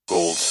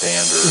gold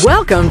standard.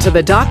 Welcome to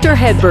the Dr.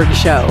 Hedberg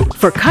Show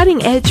for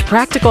cutting-edge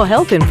practical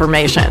health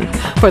information.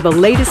 For the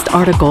latest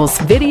articles,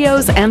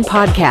 videos, and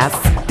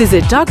podcasts,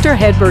 visit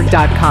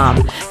drhedberg.com.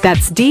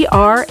 That's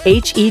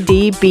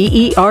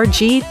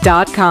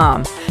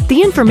drhedberg.com.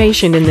 The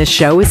information in this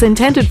show is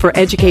intended for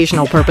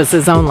educational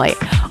purposes only.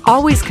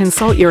 Always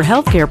consult your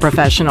healthcare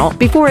professional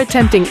before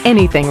attempting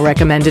anything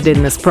recommended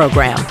in this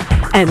program.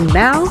 And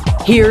now,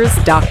 here's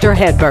Dr.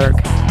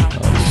 Hedberg.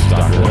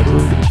 Dr.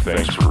 Hedberg,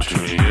 thanks for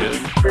tuning in.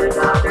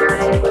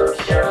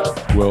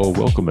 Well,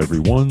 welcome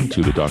everyone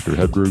to the Dr.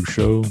 Hedberg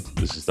Show.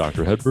 This is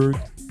Dr. Hedberg,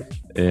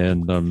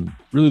 and I'm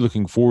really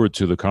looking forward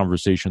to the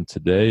conversation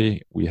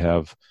today. We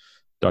have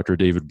Dr.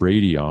 David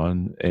Brady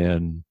on,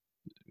 and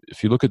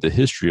if you look at the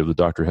history of the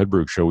Dr.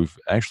 Hedberg Show, we've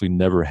actually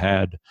never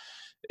had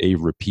a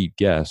repeat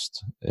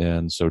guest,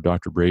 and so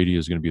Dr. Brady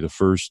is going to be the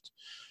first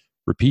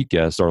repeat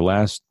guest. Our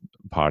last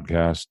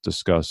podcast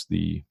discussed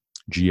the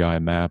GI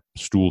map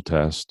stool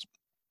test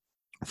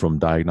from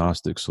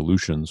Diagnostic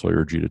Solutions, so I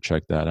urge you to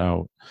check that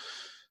out.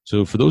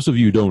 So for those of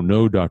you who don't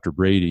know Dr.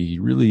 Brady, he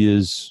really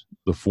is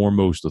the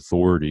foremost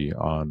authority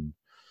on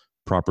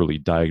properly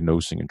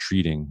diagnosing and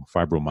treating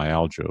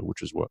fibromyalgia,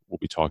 which is what we'll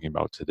be talking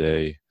about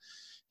today.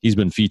 He's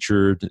been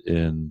featured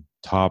in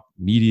top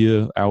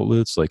media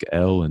outlets like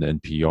Elle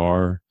and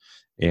NPR,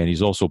 and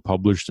he's also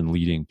published in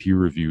leading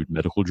peer-reviewed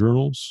medical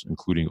journals,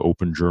 including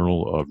Open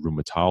Journal of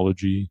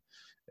Rheumatology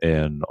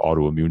and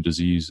Autoimmune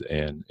Disease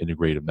and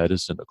Integrative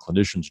Medicine, a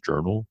clinician's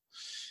journal.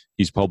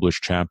 He's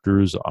published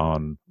chapters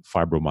on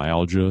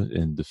fibromyalgia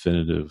in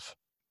definitive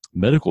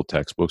medical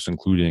textbooks,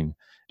 including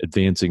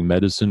Advancing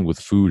Medicine with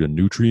Food and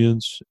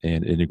Nutrients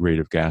and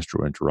Integrative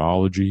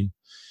Gastroenterology.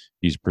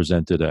 He's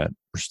presented at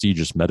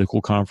prestigious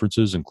medical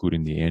conferences,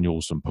 including the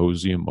Annual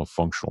Symposium of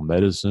Functional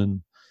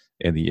Medicine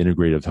and the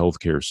Integrative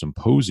Healthcare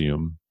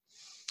Symposium.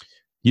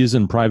 He is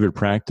in private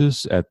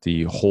practice at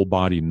the Whole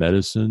Body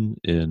Medicine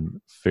in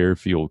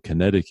Fairfield,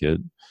 Connecticut.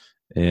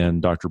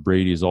 And Dr.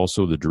 Brady is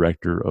also the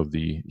director of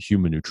the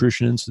Human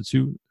Nutrition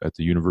Institute at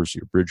the University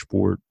of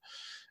Bridgeport,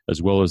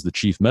 as well as the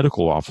chief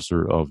medical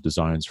officer of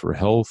Designs for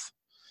Health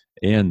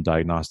and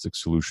Diagnostic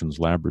Solutions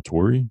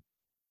Laboratory.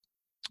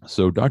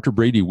 So Dr.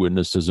 Brady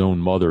witnessed his own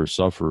mother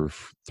suffer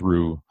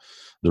through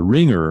the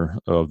ringer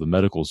of the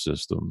medical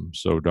system.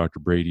 So Dr.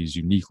 Brady is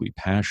uniquely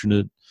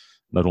passionate,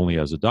 not only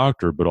as a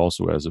doctor, but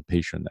also as a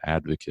patient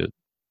advocate.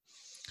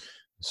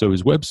 So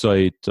his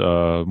website,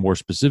 more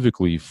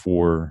specifically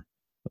for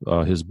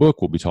his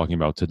book we'll be talking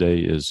about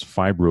today, is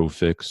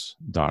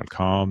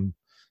fibrofix.com.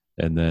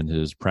 And then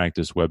his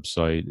practice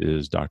website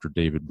is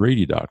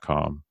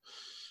drdavidbrady.com.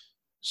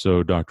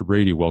 So Dr.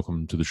 Brady,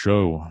 welcome to the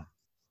show.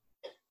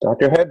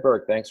 Dr.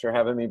 Hedberg, thanks for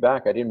having me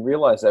back. I didn't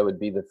realize I would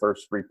be the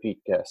first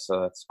repeat guest,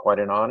 so that's quite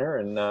an honor,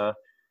 and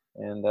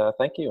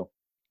thank you.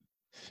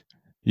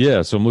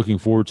 Yeah, so I'm looking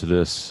forward to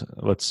this.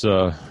 Let's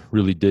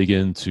really dig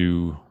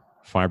into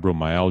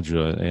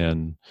fibromyalgia.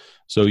 And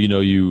so,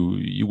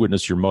 you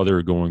witnessed your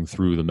mother going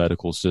through the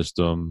medical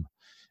system,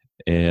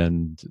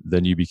 and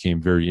then you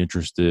became very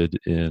interested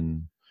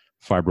in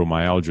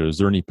fibromyalgia. Is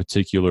there any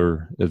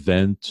particular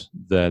event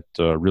that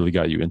really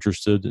got you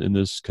interested in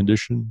this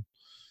condition?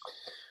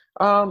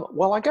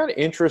 Well, I got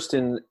interest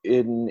in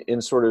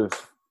sort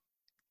of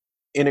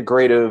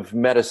integrative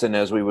medicine,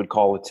 as we would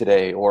call it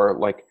today, or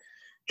like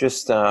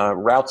just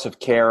routes of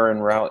care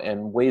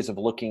and ways of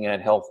looking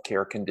at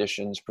healthcare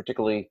conditions,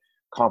 particularly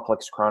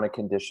complex chronic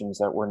conditions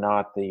that were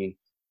not the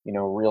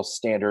real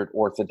standard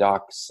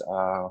orthodox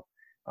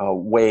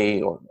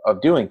way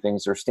of doing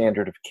things or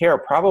standard of care.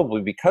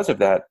 Probably because of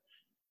that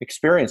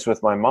experience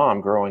with my mom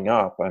growing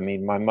up. I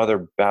mean, my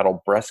mother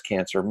battled breast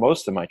cancer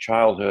most of my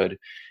childhood.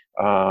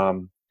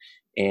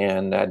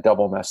 And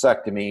double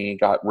mastectomy,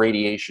 got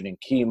radiation and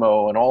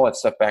chemo and all that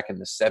stuff back in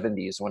the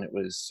 70s when it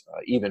was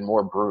even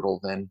more brutal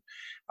than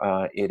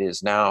it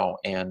is now.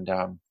 And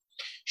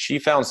she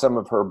found some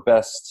of her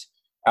best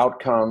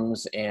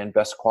outcomes and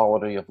best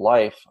quality of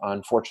life,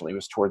 unfortunately,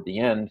 was toward the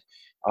end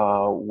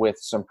with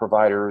some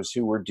providers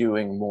who were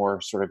doing more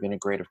sort of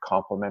integrative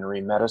complementary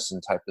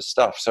medicine type of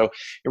stuff. So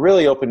it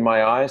really opened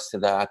my eyes to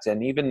that.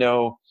 And even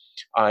though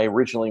I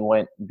originally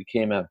went and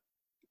became a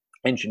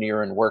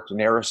engineer and worked in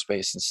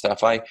aerospace and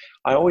stuff, I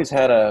always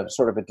had a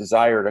sort of a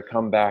desire to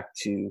come back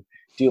to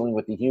dealing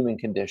with the human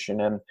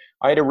condition. And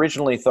I had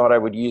originally thought I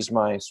would use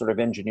my sort of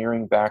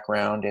engineering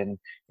background and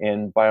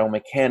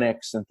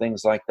biomechanics and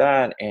things like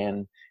that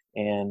and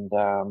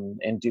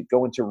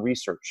go into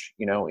research,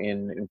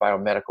 in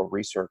biomedical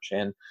research.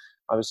 And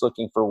I was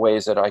looking for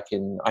ways that I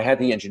had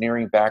the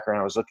engineering background.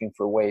 I was looking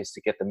for ways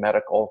to get the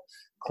medical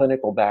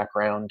clinical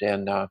background.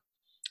 And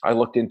I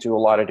looked into a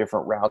lot of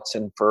different routes,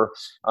 and for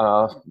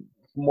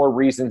more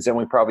reasons than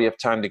we probably have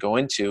time to go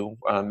into,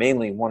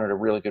 mainly wanted a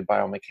really good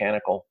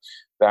biomechanical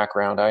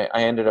background. I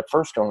ended up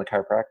first going to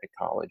chiropractic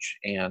college,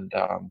 and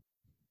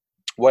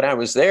when I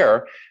was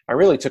there, I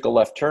really took a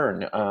left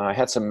turn. I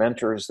had some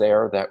mentors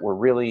there that were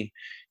really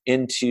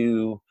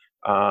into,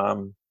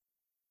 dealing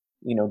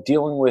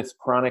with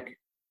chronic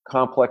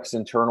complex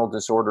internal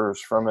disorders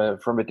from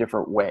a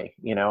different way,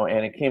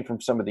 and it came from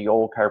some of the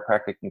old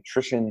chiropractic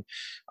nutrition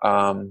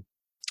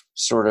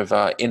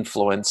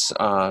influence.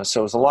 So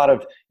it was a lot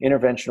of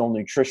interventional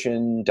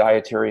nutrition,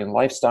 dietary and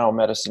lifestyle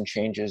medicine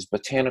changes,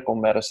 botanical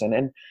medicine,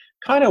 and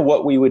kind of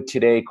what we would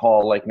today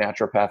call like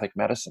naturopathic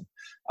medicine.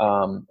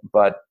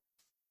 But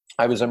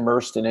I was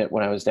immersed in it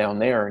when I was down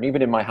there, and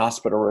even in my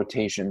hospital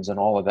rotations and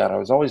all of that, I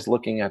was always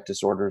looking at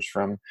disorders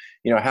from,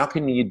 how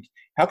can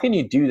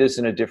you do this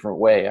in a different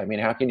way? I mean,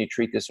 how can you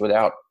treat this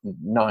without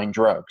 9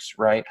 drugs,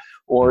 right?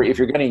 Or if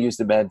you're going to use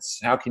the meds,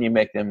 how can you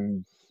make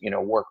them,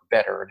 work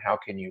better, and how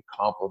can you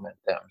complement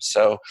them?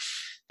 So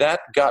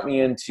that got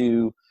me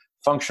into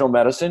functional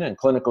medicine and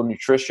clinical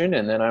nutrition.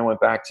 And then I went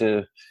back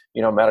to,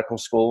 medical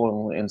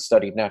school and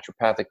studied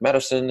naturopathic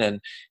medicine,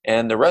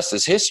 and the rest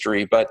is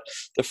history. But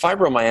the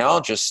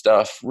fibromyalgia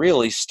stuff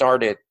really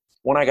started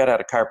when I got out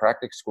of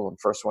chiropractic school and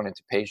first went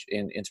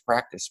into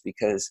practice,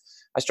 because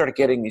I started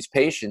getting these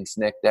patients,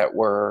 Nick, that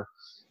were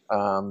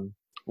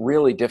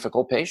really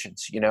difficult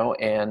patients,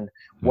 and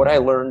what I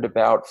learned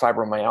about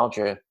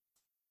fibromyalgia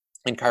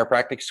in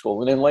chiropractic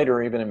school, and then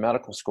later even in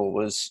medical school,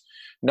 was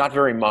not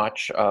very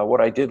much.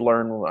 What I did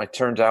learn, it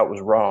turns out,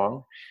 was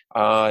wrong.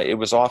 It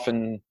was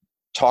often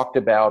talked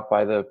about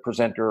by the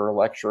presenter or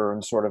lecturer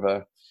in sort of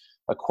a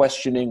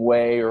questioning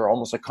way, or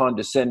almost a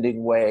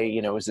condescending way.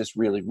 Is this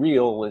really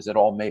real? Is it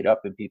all made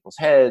up in people's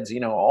heads?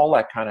 All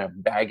that kind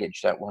of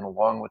baggage that went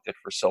along with it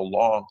for so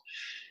long.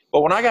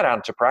 But when I got out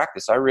into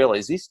practice, I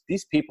realized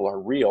these people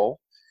are real.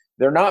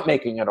 They're not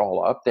making it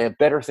all up. They have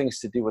better things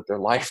to do with their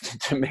life than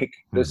to make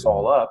this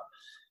all up.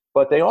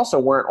 But they also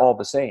weren't all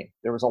the same.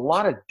 There was a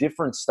lot of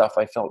different stuff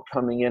I felt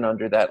coming in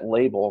under that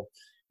label.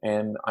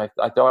 And I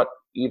thought,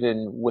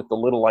 even with the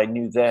little I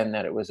knew then,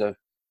 that it was a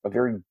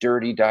very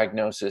dirty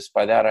diagnosis.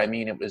 By that, I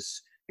mean, it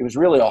was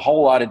really a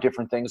whole lot of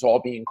different things all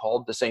being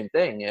called the same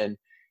thing. And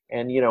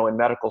in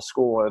medical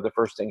school, one of the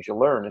first things you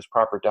learn is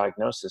proper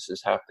diagnosis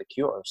is half the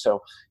cure.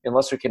 So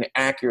unless we can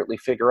accurately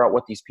figure out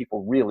what these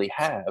people really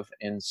have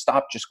and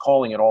stop just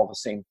calling it all the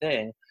same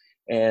thing,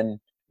 and,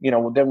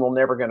 then we're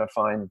never going to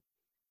find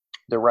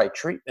the right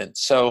treatment.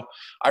 So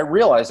I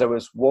realized I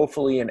was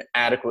woefully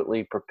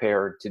inadequately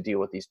prepared to deal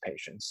with these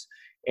patients.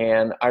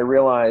 And I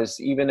realized,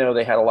 even though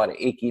they had a lot of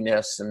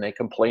achiness and they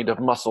complained of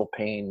muscle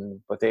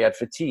pain, but they had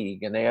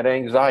fatigue and they had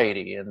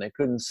anxiety and they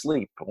couldn't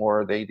sleep,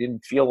 or they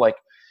didn't feel like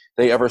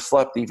they ever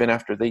slept even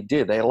after they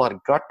did. They had a lot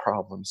of gut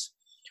problems.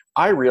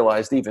 I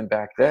realized even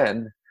back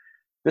then,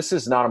 this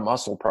is not a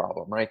muscle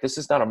problem, right? This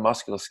is not a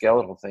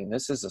musculoskeletal thing.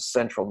 This is a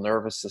central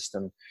nervous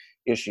system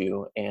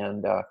issue.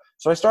 And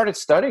so I started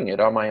studying it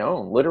on my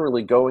own,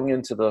 literally going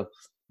into the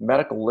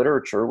medical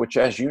literature, which,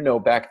 as you know,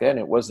 back then,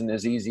 it wasn't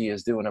as easy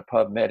as doing a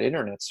PubMed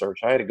internet search.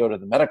 I had to go to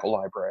the medical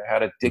library. I had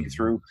to dig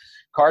through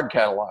card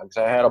catalogs.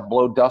 I had to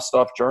blow dust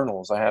off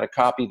journals. I had to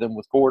copy them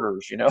with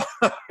quarters,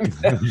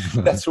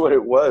 That's what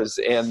it was.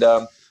 And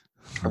I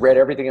read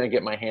everything I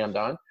get my hand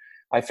on.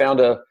 I found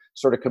a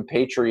sort of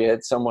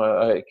compatriot,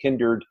 a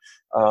kindred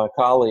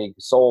colleague,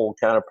 soul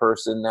kind of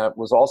person that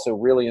was also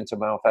really into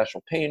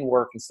myofascial pain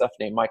work and stuff,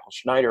 named Michael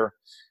Schneider,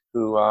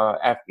 who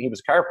after he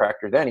was a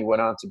chiropractor, then he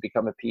went on to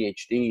become a PhD.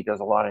 He does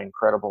a lot of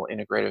incredible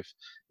integrative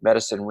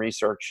medicine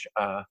research,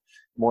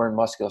 more in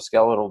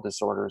musculoskeletal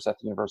disorders at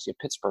the University of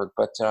Pittsburgh.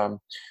 But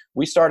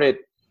we started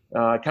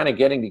kind of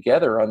getting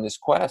together on this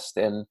quest.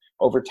 And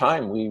over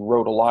time, we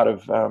wrote a lot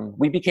of,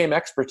 we became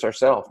experts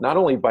ourselves, not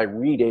only by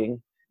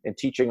reading and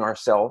teaching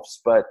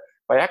ourselves, but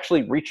by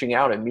actually reaching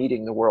out and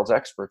meeting the world's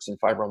experts in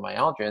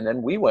fibromyalgia. And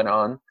then we went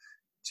on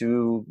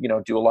to,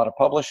 do a lot of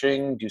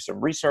publishing, do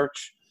some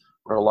research,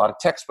 wrote a lot of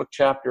textbook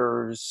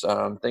chapters,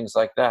 things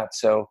like that.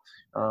 So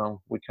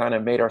we kind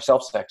of made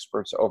ourselves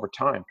experts over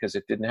time, because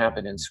it didn't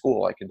happen in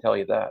school, I can tell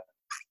you that.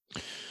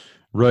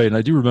 Right, and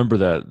I do remember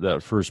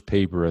that first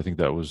paper. I think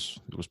it was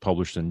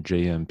published in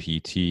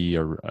JMPT.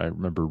 I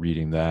remember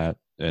reading that,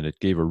 and it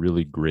gave a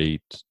really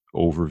great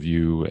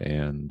overview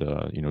and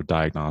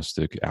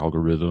diagnostic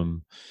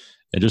algorithm,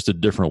 and just a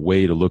different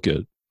way to look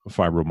at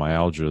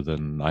fibromyalgia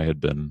than I had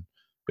been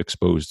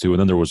exposed to. And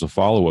then there was a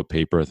follow-up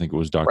paper. I think it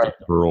was Dr.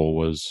 Pearl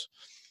was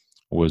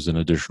an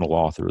additional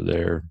author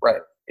there.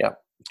 Right. Yeah.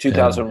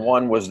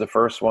 2001 was the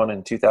first one,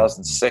 and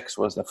 2006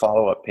 was the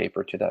follow-up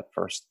paper to that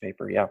first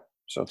paper. Yeah.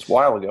 So it's a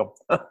while ago.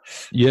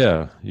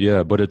 Yeah.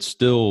 But it's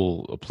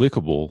still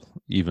applicable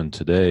even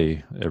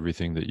today,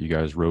 everything that you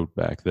guys wrote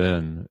back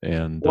then.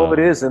 And well, it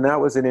is. And that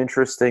was an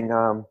interesting,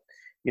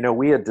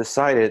 we had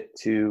decided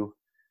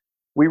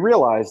we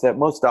realized that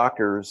most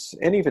doctors,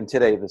 and even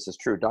today this is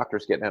true,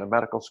 doctors getting out of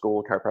medical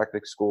school,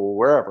 chiropractic school,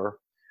 wherever,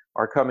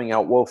 are coming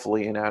out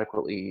woefully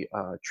inadequately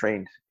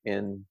trained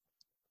in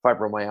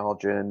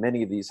fibromyalgia, and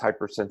many of these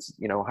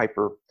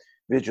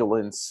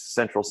hypervigilance,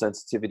 central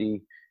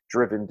sensitivity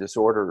driven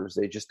disorders.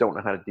 They just don't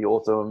know how to deal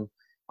with them.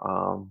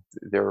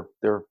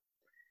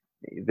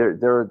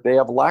 They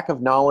have lack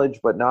of knowledge,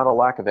 but not a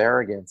lack of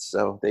arrogance.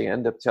 So they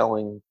end up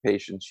telling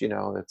patients,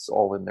 it's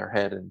all in their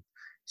head, and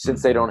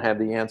since they don't have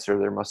the answer,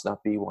 there must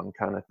not be one,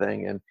 kind of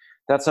thing. And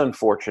that's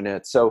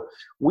unfortunate. So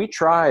we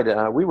tried,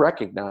 we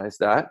recognized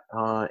that,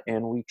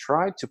 and we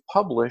tried to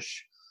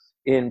publish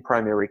in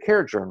primary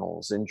care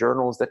journals, in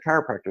journals that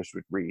chiropractors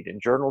would read, in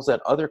journals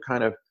that other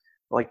kind of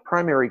like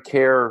primary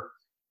care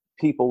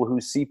people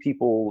who see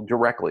people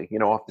directly,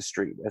 off the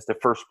street as the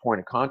first point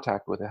of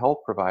contact with a health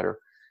provider,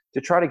 to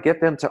try to get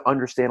them to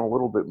understand a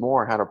little bit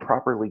more how to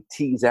properly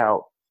tease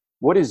out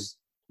what is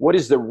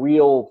the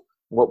real,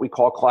 what we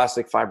call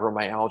classic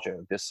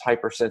fibromyalgia, this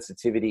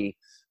hypersensitivity,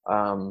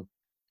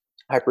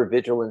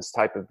 hypervigilance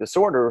type of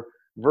disorder,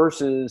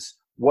 versus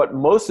what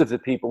most of the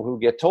people who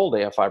get told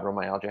they have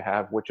fibromyalgia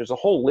have, which is a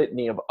whole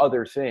litany of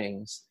other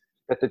things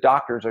that the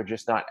doctors are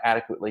just not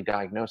adequately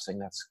diagnosing.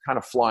 That's kind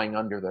of flying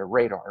under their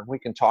radar. And we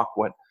can talk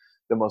what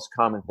the most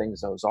common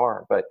things those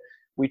are. But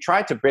we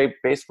tried to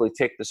basically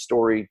take the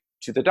story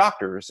to the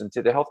doctors and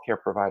to the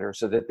healthcare providers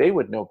so that they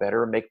would know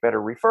better and make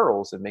better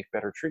referrals and make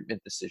better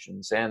treatment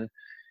decisions. And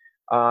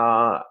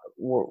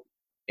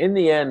in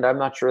the end, I'm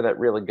not sure that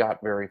really got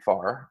very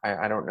far.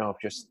 I don't know if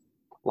just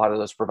a lot of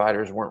those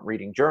providers weren't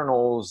reading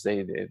journals.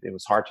 It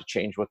was hard to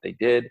change what they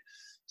did.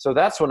 So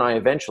that's when I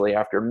eventually,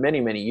 after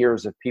many, many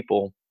years of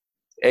people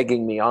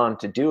egging me on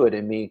to do it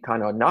and me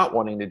kind of not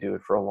wanting to do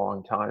it for a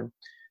long time,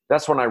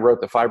 that's when I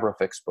wrote the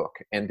Fibrofix book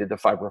and did the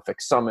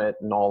Fibrofix Summit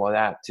and all of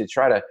that, to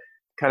try to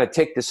kind of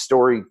take this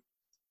story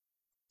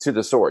to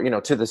the source,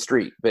 to the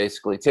street,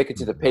 basically. Take it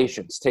to the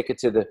patients, take it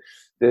to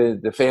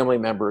the family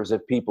members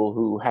of people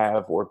who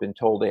have or been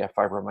told they have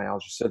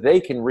fibromyalgia, so they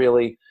can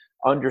really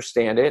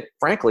understand it,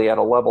 frankly, at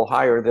a level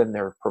higher than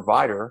their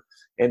provider,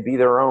 and be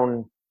their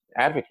own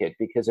advocate.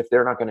 Because if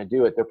they're not going to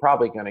do it, they're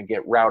probably going to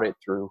get routed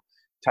through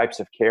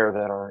types of care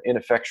that are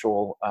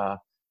ineffectual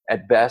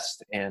at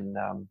best, and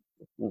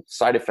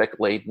side effect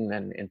laden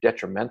and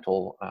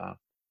detrimental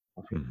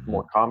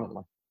more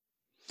commonly.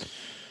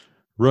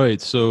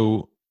 Right.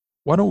 So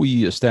why don't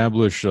we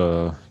establish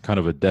kind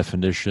of a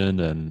definition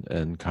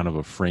and kind of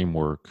a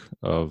framework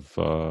of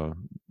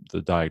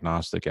the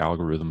diagnostic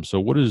algorithm?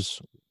 So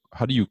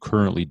how do you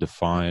currently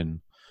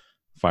define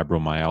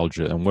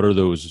fibromyalgia, and what are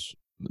those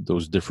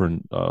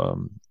different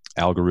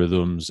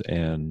algorithms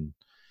and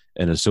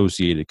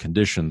associated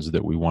conditions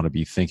that we want to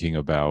be thinking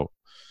about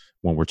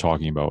when we're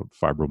talking about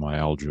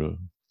fibromyalgia?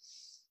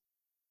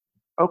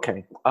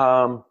 Okay.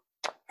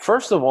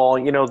 First of all,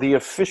 the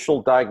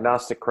official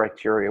diagnostic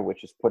criteria,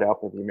 which is put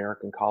out by the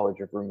American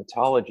College of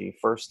Rheumatology,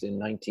 first in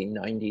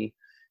 1990,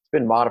 it's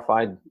been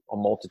modified a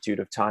multitude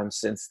of times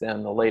since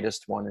then. The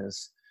latest one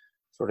is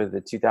sort of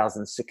the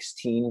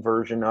 2016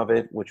 version of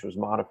it, which was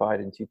modified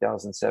in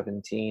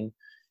 2017,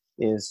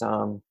 is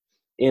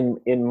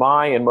in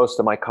my and most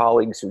of my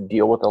colleagues who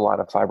deal with a lot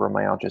of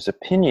fibromyalgia's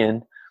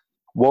opinion,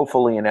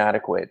 woefully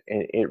inadequate.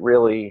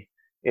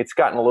 It's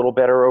gotten a little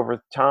better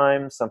over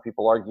time. Some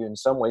people argue in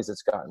some ways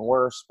it's gotten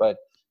worse, but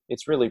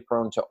it's really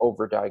prone to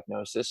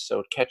overdiagnosis. So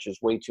it catches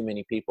way too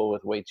many people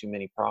with way too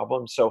many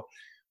problems. So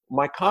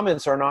my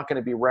comments are not going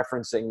to be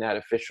referencing that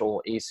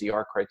official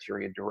ACR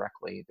criteria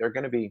directly. They're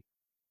going to be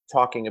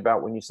talking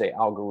about, when you say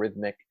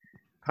algorithmic,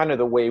 kind of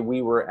the way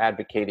we were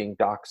advocating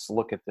docs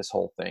look at this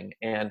whole thing.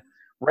 And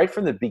right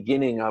from the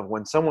beginning of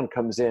when someone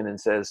comes in and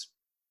says,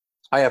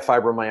 I have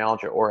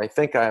fibromyalgia, or I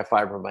think I have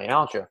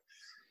fibromyalgia,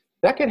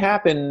 that can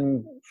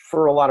happen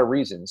for a lot of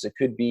reasons. It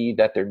could be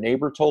that their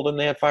neighbor told them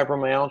they had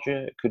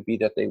fibromyalgia. It could be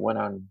that they went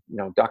on,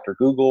 Dr.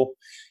 Google.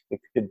 It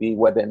could be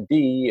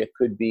WebMD. It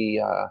could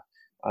be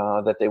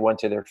that they went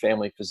to their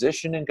family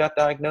physician and got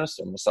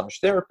diagnosed. A massage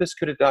therapist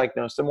could have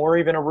diagnosed them, or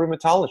even a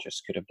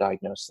rheumatologist could have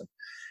diagnosed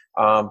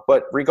them.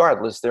 But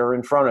regardless, they're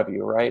in front of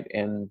you, right?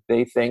 And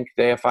they think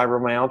they have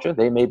fibromyalgia.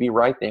 They may be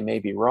right. They may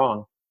be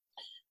wrong.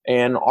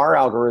 And our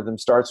algorithm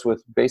starts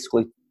with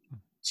basically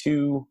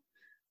two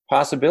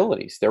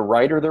possibilities. They're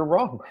right or they're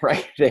wrong,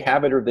 right? They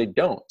have it or they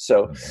don't.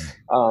 So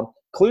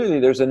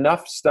clearly there's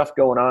enough stuff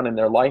going on in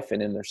their life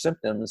and in their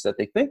symptoms that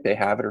they think they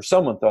have it, or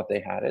someone thought they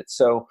had it.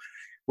 So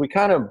we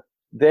kind of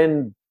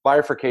then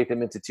bifurcate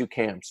them into two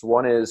camps.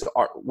 One is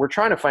we're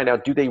trying to find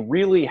out, do they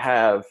really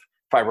have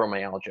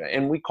fibromyalgia?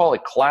 And we call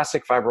it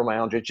classic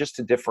fibromyalgia just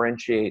to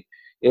differentiate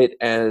it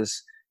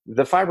as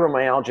the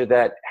fibromyalgia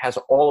that has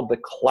all of the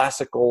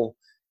classical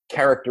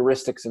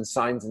characteristics and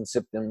signs and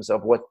symptoms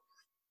of what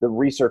the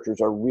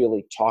researchers are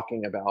really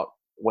talking about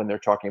when they're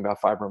talking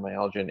about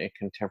fibromyalgia in a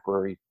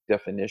contemporary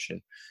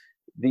definition.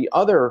 The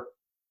other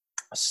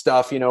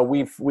stuff,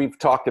 we've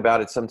talked about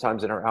it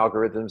sometimes in our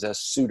algorithms as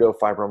pseudo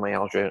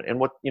fibromyalgia, and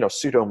what,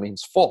 pseudo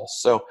means false.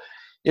 So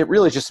it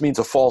really just means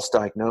a false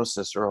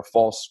diagnosis or a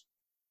false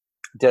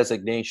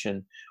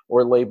designation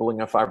or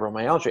labeling of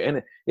fibromyalgia.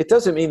 And it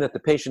doesn't mean that the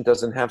patient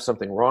doesn't have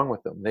something wrong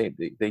with them.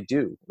 They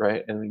do,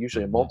 right? And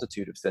usually a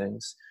multitude of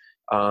things.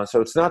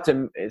 So it's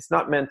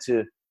not meant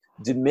to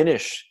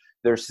diminish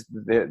their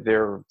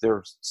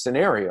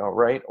scenario,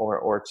 right?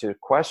 Or to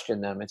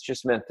question them. It's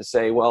just meant to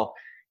say, well,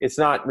 it's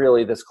not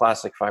really this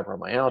classic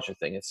fibromyalgia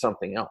thing. It's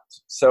something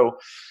else. So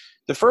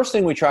the first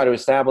thing we try to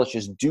establish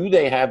is, do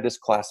they have this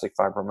classic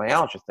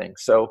fibromyalgia thing?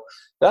 So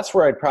that's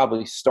where I'd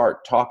probably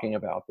start talking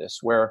about this,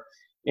 where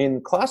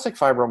in classic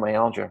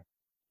fibromyalgia,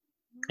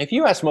 if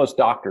you ask most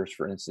doctors,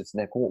 for instance,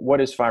 Nick,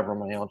 what is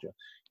fibromyalgia?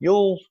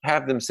 You'll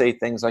have them say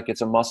things like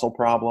it's a muscle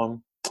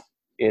problem,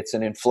 it's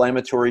an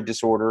inflammatory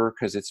disorder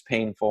because it's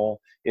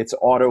painful, it's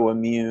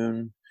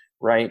autoimmune,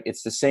 right?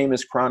 It's the same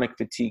as chronic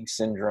fatigue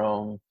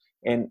syndrome.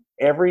 And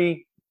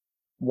every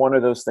one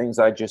of those things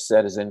I just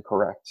said is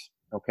incorrect,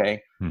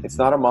 okay? Mm-hmm. It's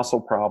not a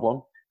muscle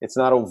problem. It's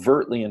not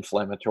overtly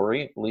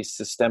inflammatory, at least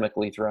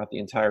systemically throughout the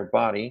entire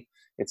body.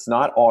 It's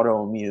not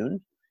autoimmune,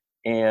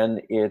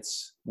 and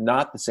it's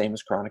not the same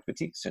as chronic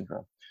fatigue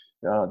syndrome.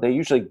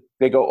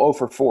 They go 0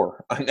 for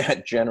 4 on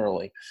that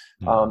generally.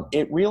 Mm-hmm.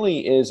 It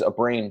really is a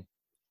brain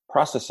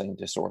processing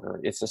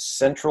disorder. It's a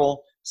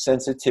central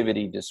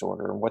sensitivity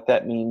disorder. And what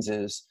that means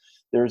is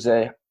there's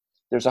a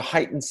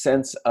heightened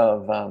sense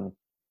of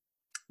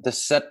the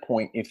set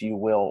point, if you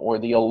will, or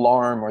the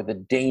alarm or the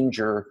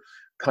danger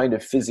kind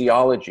of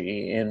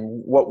physiology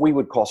in what we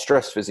would call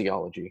stress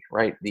physiology,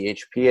 right? The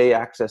HPA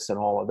axis and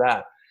all of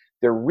that.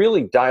 They're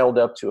really dialed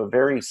up to a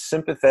very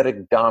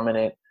sympathetic,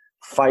 dominant,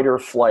 fight or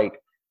flight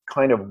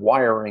kind of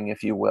wiring,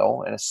 if you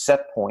will, and a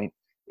set point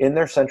in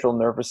their central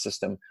nervous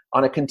system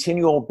on a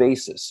continual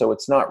basis. So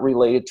it's not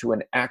related to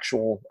an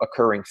actual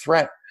occurring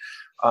threat.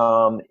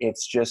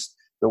 It's just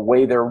the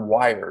way they're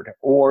wired,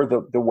 or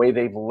the way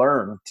they've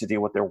learned to deal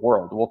with their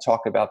world. We'll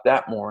talk about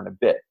that more in a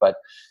bit, but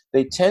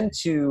they tend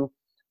to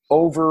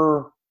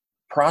over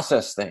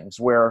process things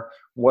where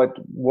what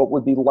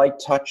would be light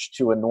touch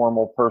to a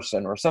normal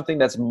person, or something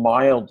that's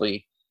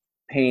mildly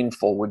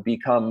painful, would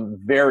become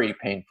very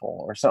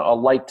painful, or a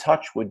light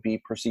touch would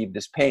be perceived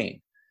as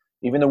pain,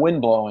 even the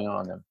wind blowing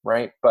on them,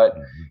 right? But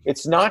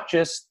it's not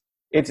just,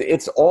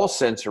 it's all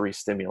sensory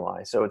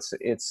stimuli. So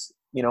it's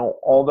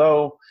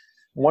although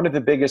one of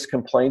the biggest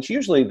complaints,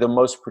 usually the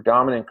most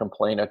predominant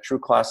complaint a true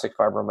classic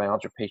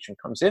fibromyalgia patient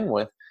comes in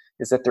with,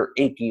 is that they're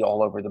achy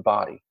all over the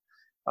body.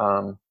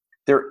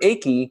 They're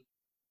achy,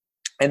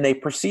 and they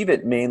perceive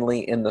it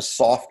mainly in the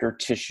softer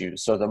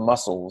tissues. So the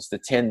muscles, the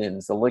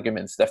tendons, the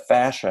ligaments, the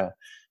fascia.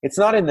 It's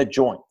not in the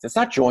joints. It's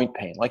not joint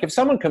pain. Like if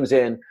someone comes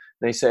in,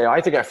 they say,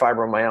 I think I have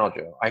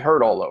fibromyalgia. I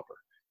hurt all over.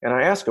 And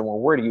I ask them, well,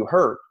 where do you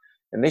hurt?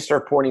 And they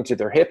start pointing to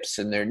their hips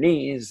and their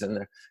knees.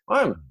 And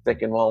I'm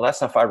thinking, well,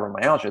 that's not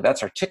fibromyalgia.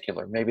 That's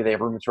articular. Maybe they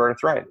have rheumatoid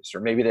arthritis, or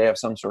maybe they have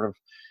some sort of,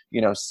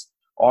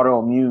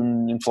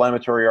 autoimmune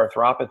inflammatory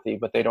arthropathy,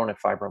 but they don't have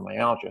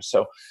fibromyalgia.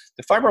 So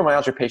the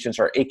fibromyalgia patients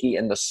are achy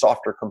in the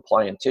softer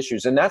compliant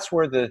tissues. And that's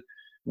where the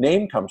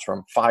name comes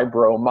from,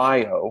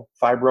 fibromyalgia.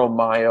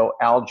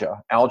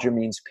 Algia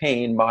means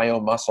pain, myo,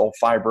 muscle,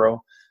 fibro,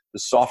 the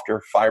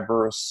softer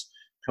fibrous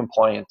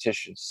compliant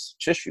tissues.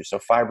 So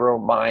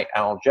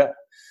fibromyalgia.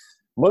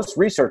 Most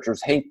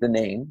researchers hate the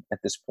name at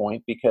this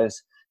point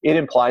because it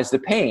implies the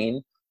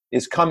pain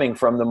is coming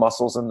from the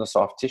muscles and the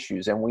soft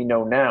tissues. And we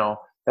know now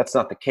that's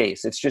not the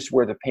case. It's just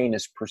where the pain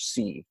is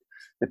perceived.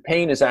 The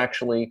pain is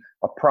actually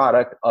a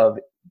product of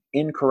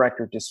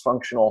incorrect or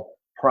dysfunctional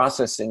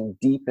processing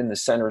deep in the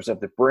centers of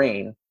the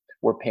brain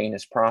where pain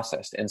is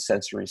processed and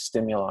sensory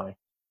stimuli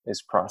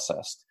is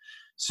processed.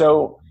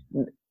 So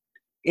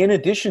in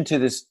addition to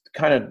this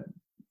kind of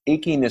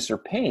achiness or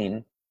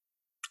pain,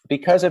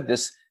 because of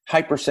this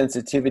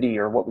hypersensitivity,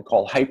 or what we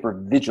call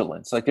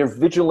hypervigilance, like they're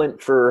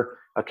vigilant for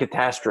a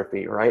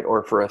catastrophe, right?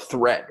 Or for a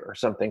threat or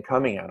something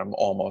coming at them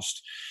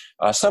almost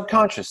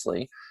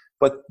subconsciously.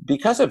 But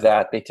because of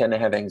that, they tend to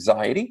have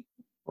anxiety,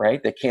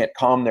 right? They can't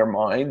calm their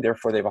mind.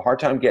 Therefore, they have a hard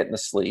time getting to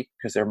sleep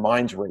because their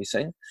mind's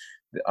racing.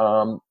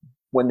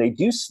 When they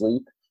do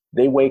sleep,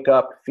 they wake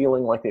up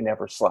feeling like they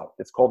never slept.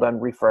 It's called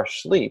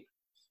unrefreshed sleep.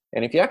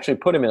 And if you actually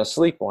put them in a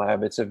sleep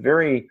lab, it's a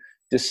very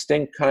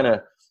distinct kind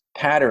of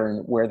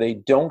pattern where they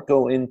don't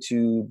go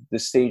into the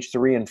stage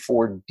 3 and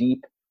 4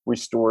 deep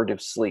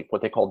restorative sleep,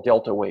 what they call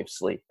delta wave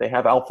sleep. They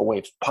have alpha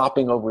waves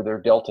popping over their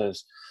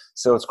deltas.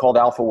 So it's called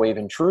alpha wave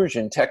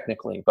intrusion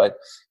technically, but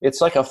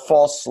it's like a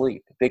false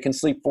sleep. They can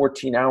sleep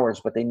 14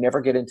 hours, but they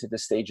never get into the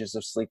stages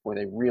of sleep where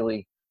they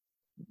really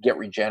get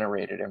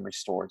regenerated and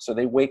restored. So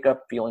they wake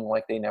up feeling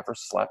like they never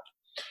slept.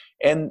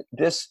 And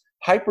this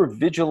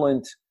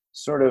hypervigilant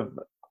sort of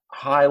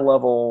high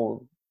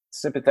level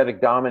sympathetic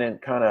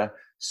dominant kind of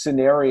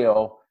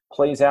scenario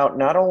plays out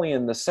not only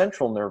in the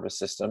central nervous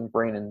system,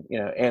 brain, and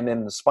and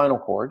in the spinal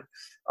cord,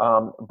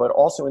 but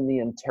also in the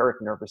enteric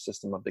nervous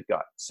system of the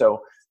gut.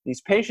 So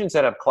these patients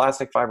that have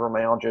classic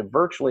fibromyalgia,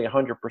 virtually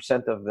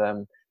 100% of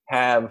them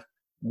have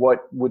what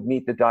would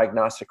meet the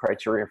diagnostic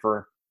criteria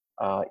for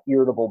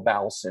irritable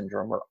bowel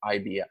syndrome, or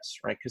IBS,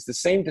 right? Because the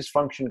same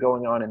dysfunction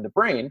going on in the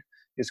brain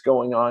is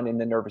going on in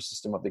the nervous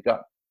system of the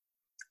gut.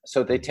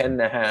 So they tend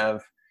to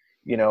have,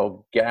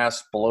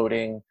 gas,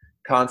 bloating,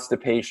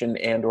 constipation,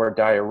 and or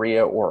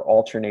diarrhea, or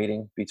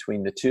alternating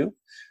between the two.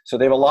 So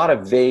they have a lot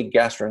of vague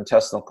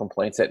gastrointestinal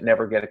complaints that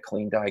never get a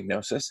clean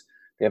diagnosis.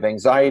 They have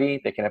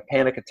anxiety, they can have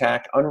panic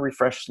attack,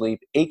 unrefreshed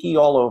sleep, achy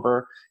all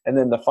over. And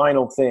then the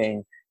final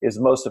thing is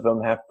most of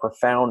them have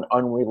profound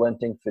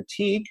unrelenting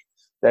fatigue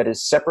that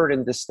is separate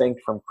and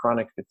distinct from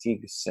chronic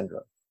fatigue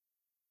syndrome.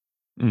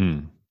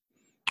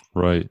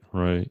 Right.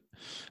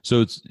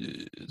 So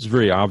it's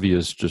very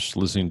obvious just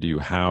listening to you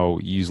how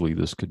easily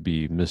this could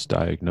be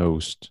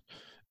misdiagnosed.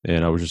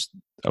 And I was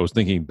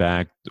thinking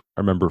back. I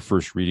remember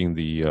first reading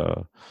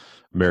the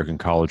American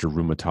College of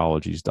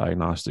Rheumatology's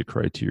diagnostic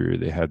criteria.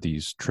 They had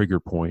these trigger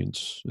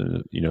points.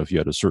 If you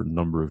had a certain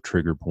number of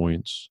trigger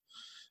points,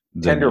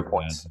 then Tender you had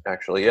points,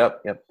 actually.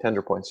 Yep.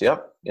 Tender points.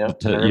 Yep. the I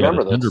the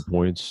remember tender those.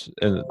 points.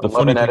 And the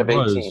funny 11 out thing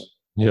of 18. was,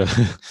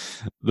 yeah,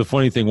 the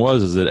funny thing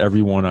was is that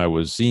everyone I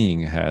was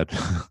seeing had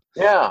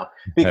Yeah, had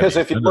because a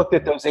if you tender looked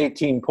at those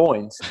 18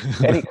 points,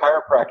 any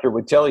chiropractor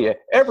would tell you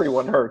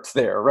everyone hurts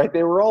there, right?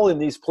 They were all in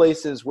these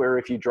places where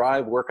if you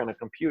drive, work on a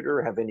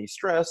computer, have any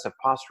stress, have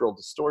postural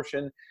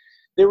distortion,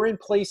 they were in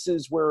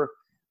places where,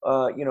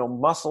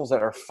 muscles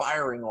that are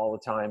firing all the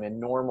time in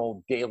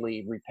normal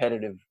daily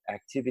repetitive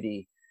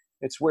activity.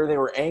 It's where they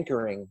were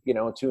anchoring,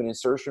 to an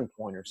insertion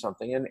point or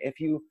something. And if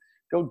you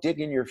go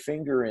digging your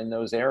finger in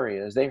those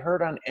areas, they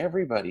hurt on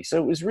everybody. So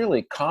it was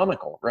really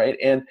comical, right?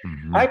 And I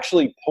Mhm.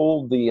 actually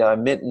pulled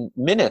the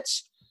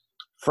minutes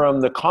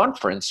from the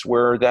conference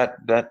where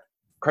that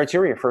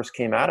criteria first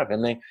came out of,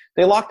 and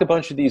they locked a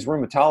bunch of these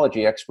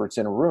rheumatology experts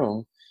in a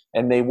room,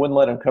 and they wouldn't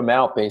let them come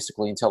out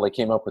basically until they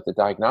came up with the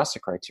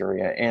diagnostic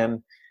criteria.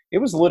 And it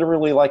was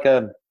literally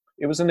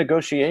it was a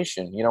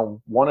negotiation.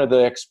 One of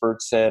the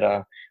experts said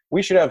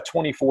we should have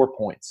 24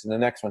 points, and the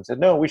next one said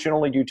no, we should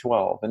only do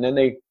 12, and then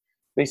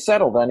they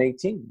settled on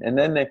 18, and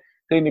then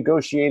they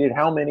negotiated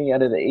how many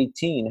out of the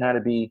 18 had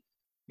to be,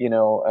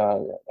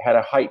 had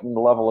a heightened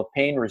level of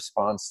pain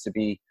response to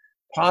be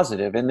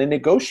positive, and they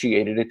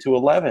negotiated it to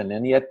 11.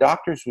 And yet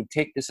doctors would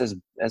take this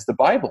as the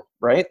Bible,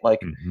 right?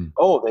 Like, Mhm.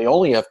 oh, they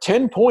only have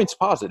 10 points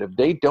positive,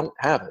 they don't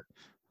have it.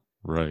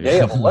 Right. They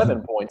have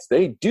 11 points,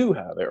 they do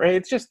have it, right?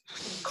 It's just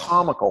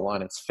comical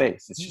on its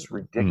face. It's just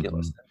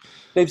ridiculous. Mhm.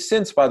 They've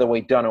since, by the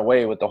way, done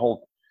away with the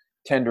whole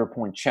tender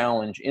point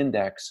challenge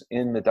index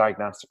in the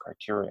diagnostic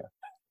criteria.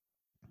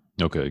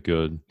 Okay,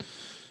 good.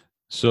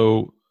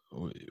 So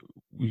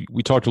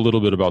we talked a little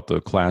bit about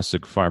the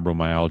classic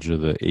fibromyalgia,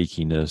 the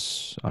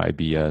achiness,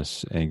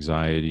 IBS,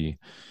 anxiety.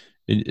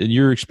 In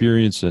your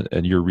experience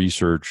and your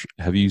research,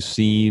 have you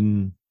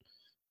seen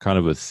kind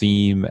of a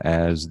theme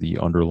as the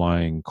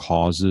underlying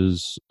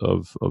causes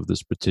of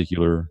this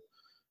particular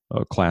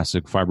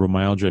classic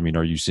fibromyalgia? I mean,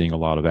 are you seeing a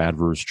lot of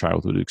adverse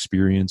childhood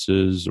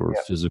experiences or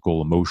Yeah.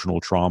 physical,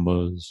 emotional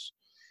traumas?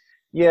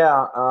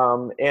 Yeah,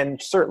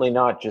 and certainly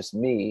not just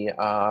me.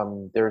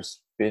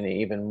 There's been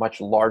even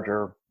much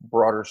larger,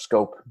 broader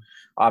scope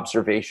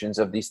observations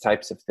of these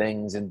types of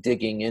things and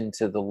digging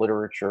into the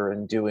literature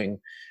and doing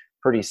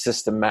pretty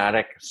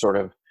systematic sort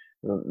of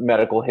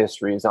medical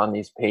histories on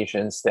these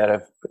patients that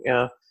have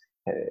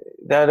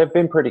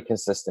been pretty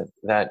consistent.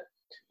 That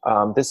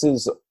this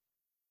is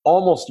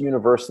almost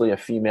universally a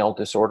female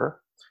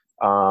disorder.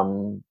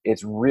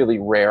 It's really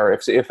rare.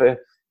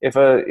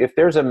 If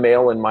there's a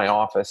male in my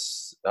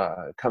office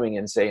coming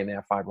in saying they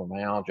have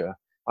fibromyalgia,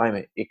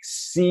 I'm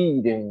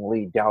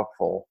exceedingly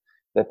doubtful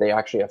that they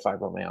actually have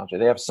fibromyalgia.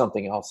 They have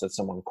something else that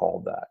someone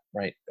called that,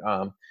 right?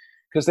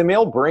 Because the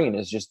male brain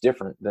is just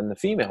different than the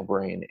female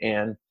brain.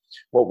 And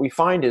what we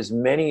find is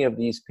many of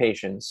these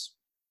patients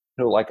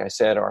who, like I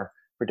said, are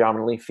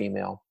predominantly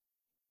female,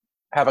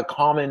 have a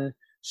common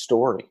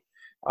story.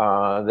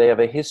 They have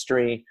a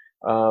history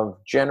of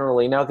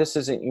generally, now this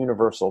isn't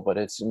universal, but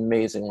it's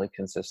amazingly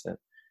consistent,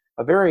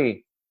 a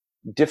very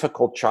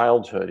difficult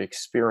childhood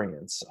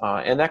experience.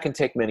 And that can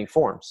take many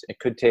forms. It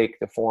could take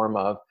the form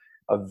of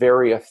a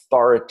very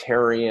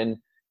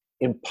authoritarian,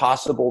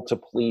 impossible to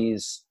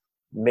please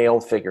male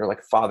figure,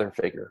 like father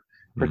figure,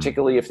 Mm.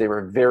 particularly if they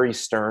were very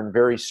stern,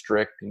 very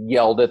strict,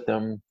 yelled at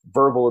them,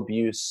 verbal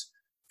abuse,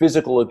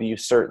 physical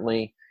abuse,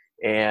 certainly,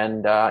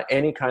 and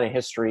any kind of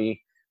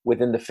history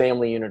within the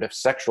family unit of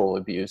sexual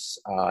abuse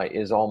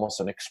is almost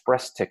an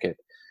express ticket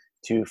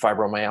to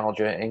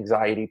fibromyalgia,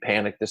 anxiety,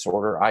 panic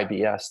disorder,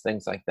 IBS,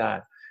 things like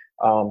that.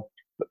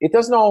 It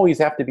doesn't always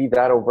have to be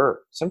that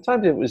overt.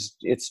 Sometimes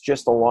it's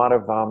just a lot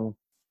of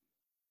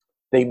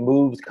they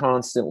moved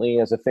constantly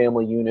as a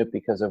family unit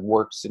because of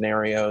work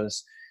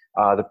scenarios.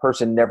 The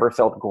person never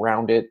felt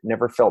grounded,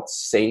 never felt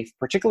safe,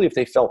 particularly if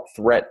they felt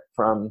threat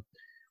from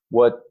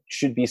what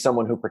should be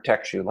someone who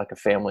protects you, like a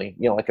family,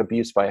 like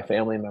abuse by a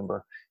family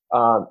member.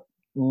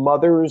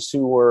 Mothers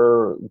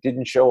who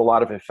didn't show a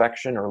lot of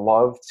affection or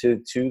love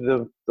to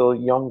the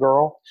young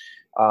girl.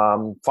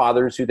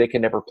 Fathers who they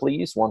can never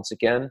please, once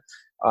again.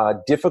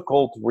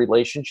 Difficult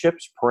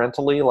relationships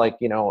parentally, like,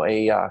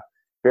 a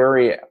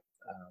very,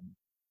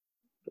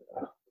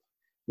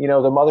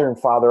 the mother and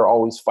father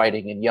always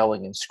fighting and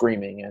yelling and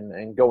screaming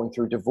and going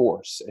through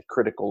divorce at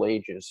critical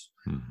ages.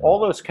 Mhm. All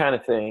those kind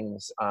of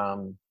things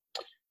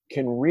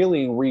can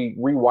really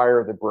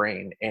rewire the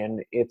brain.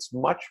 And it's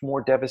much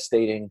more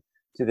devastating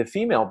to the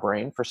female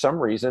brain for some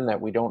reason that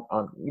we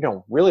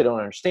really don't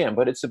understand,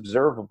 but it's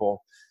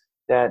observable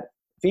that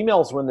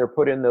females, when they're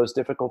put in those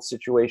difficult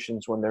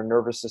situations, when their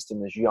nervous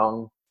system is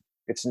young,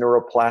 it's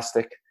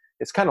neuroplastic,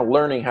 it's kind of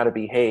learning how to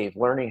behave,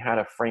 learning how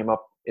to frame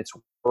up its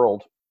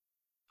world.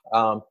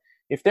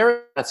 If they're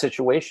in that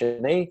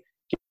situation, they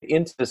get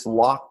into this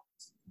locked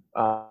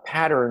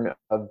pattern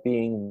of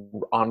being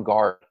on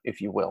guard,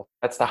 if you will.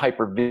 That's the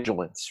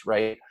hypervigilance,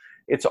 right?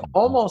 It's Mhm.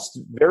 almost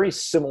very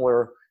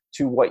similar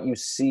to what you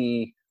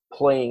see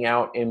playing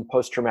out in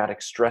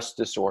post-traumatic stress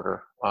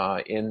disorder.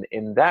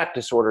 In that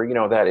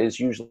disorder, that is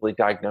usually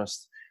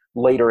diagnosed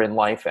later in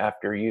life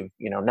after you've,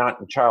 not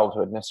in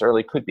childhood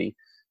necessarily, could be,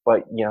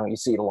 but you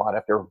see it a lot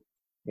after.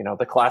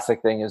 The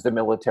classic thing is the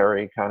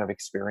military kind of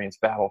experience,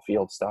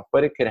 battlefield stuff,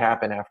 but it could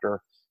happen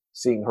after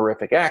seeing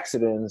horrific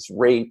accidents,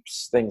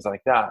 rapes, things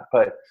like that.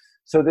 But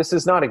so this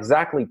is not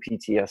exactly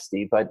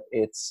PTSD, but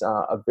it's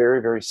a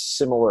very, very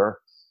similar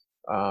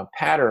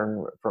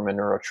pattern from a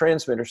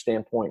neurotransmitter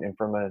standpoint and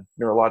from a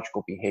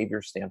neurological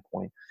behavior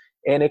standpoint.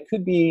 And it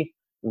could be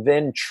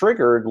then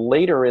triggered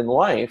later in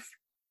life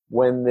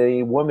when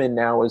the woman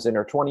now is in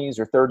her 20s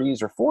or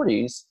 30s or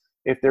 40s,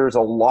 if there's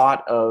a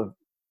lot of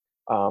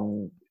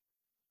um,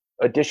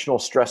 additional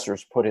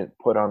stressors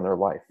put on their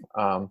life.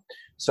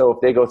 So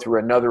if they go through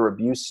another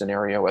abuse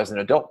scenario as an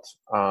adult,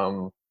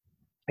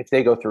 if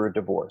they go through a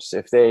divorce,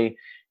 if they,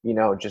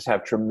 just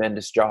have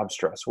tremendous job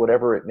stress,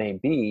 whatever it may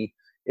be,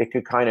 it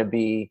could kind of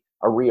be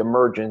a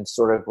reemergence,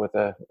 sort of with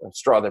a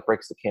straw that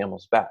breaks the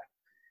camel's back.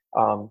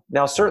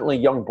 Now, certainly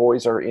young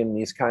boys are in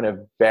these kind of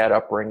bad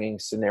upbringing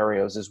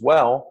scenarios as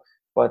well,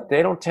 but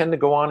they don't tend to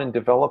go on and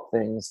develop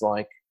things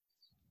like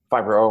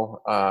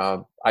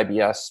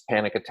IBS,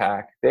 panic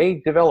attack.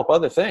 They develop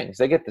other things.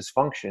 They get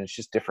dysfunction. It's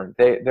just different.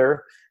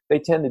 They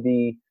tend to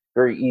be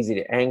very easy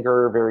to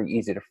anger, very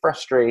easy to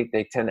frustrate.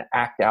 They tend to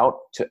act out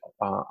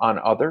on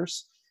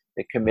others.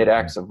 They commit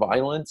acts of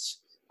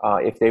violence.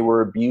 If they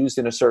were abused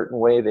in a certain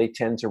way, they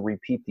tend to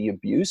repeat the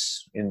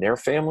abuse in their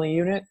family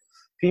unit.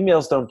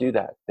 Females don't do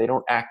that. They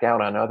don't act out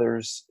on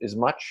others as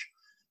much.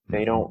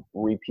 They don't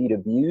repeat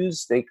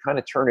abuse. They kind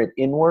of turn it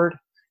inward,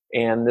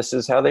 and this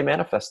is how they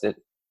manifest it.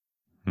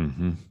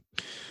 Mm-hmm.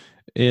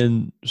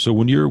 And so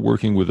when you're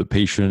working with a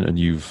patient and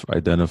you've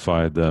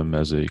identified them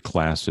as a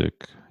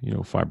classic,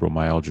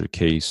 fibromyalgia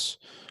case,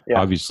 Yeah.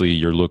 obviously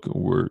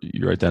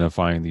you're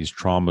identifying these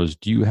traumas.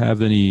 Do you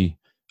have any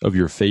of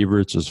your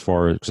favorites as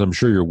far as, because I'm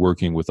sure you're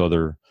working with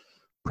other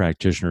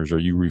practitioners, are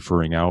you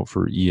referring out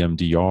for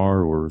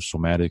EMDR or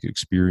somatic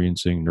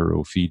experiencing,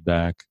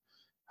 neurofeedback?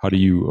 How do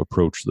you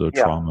approach the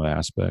Yeah. trauma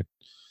aspect?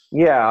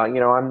 Yeah,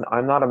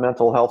 I'm not a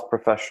mental health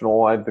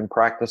professional. I've been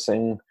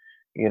practicing,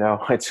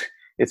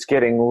 it's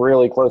getting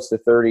really close to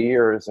 30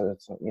 years. And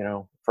it's,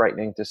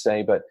 frightening to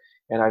say,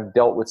 and I've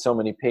dealt with so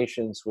many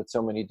patients with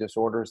so many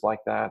disorders like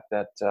that,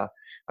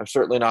 I'm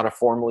certainly not a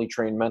formally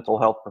trained mental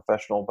health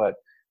professional, but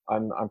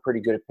I'm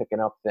pretty good at picking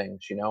up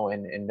things,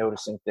 and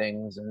noticing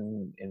things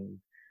and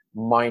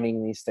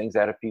mining these things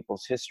out of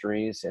people's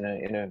histories in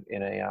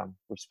a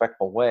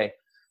respectful way.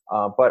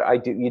 But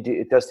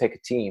it does take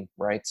a team,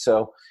 right?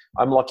 So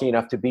I'm lucky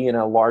enough to be in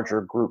a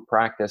larger group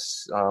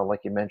practice, like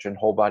you mentioned,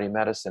 whole body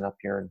medicine up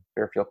here in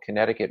Fairfield,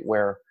 Connecticut,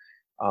 where,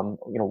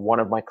 one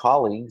of my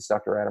colleagues,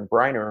 Dr. Adam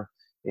Briner,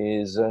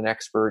 is an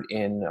expert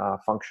in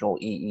functional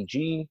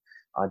EEG,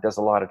 does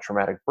a lot of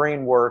traumatic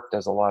brain work,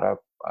 does a lot of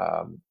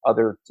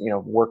other,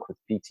 work with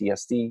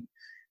PTSD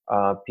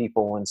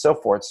people and so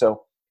forth.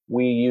 So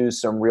we use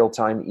some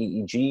real-time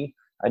EEG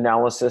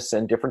analysis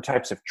and different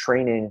types of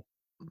training,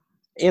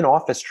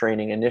 in-office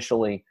training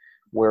initially,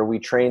 where we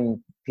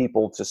train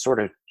people to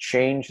sort of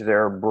change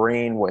their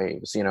brain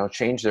waves,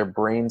 change their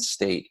brain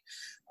state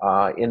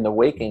in the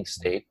waking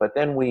state. But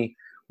then we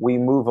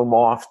move them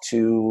off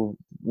to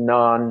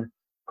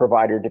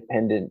non-provider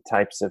dependent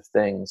types of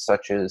things,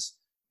 such as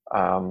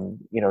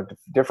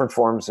different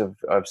forms of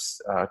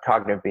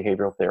cognitive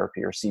behavioral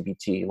therapy, or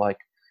CBT, like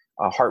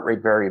heart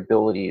rate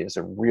variability is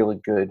a really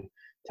good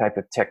type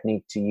of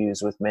technique to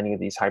use with many of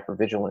these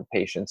hypervigilant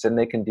patients. And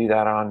they can do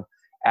that on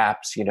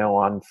apps,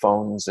 on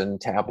phones and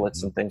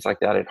tablets and things like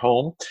that at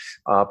home,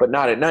 but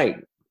not at night,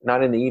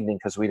 not in the evening,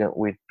 because we don't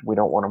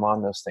want them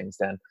on those things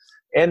then.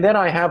 And then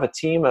I have a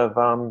team of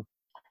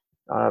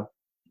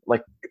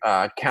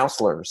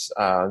counselors.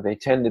 They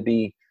tend to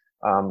be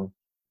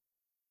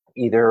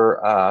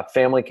either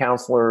family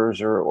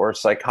counselors or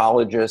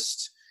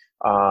psychologists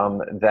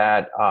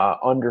that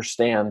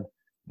understand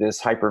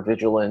this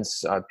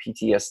hypervigilance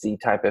PTSD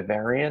type of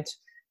variant,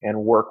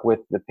 and work with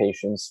the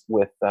patients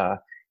with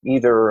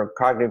either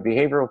cognitive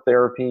behavioral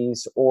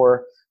therapies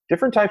or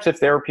different types of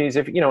therapies.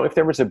 If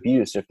there was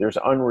abuse, if there's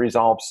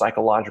unresolved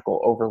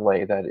psychological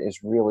overlay that is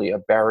really a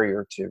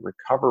barrier to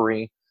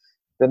recovery,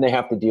 then they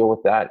have to deal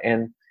with that.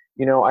 And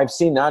I've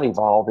seen that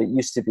evolve. It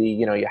used to be,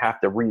 you have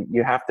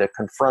to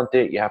confront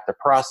it, you have to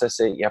process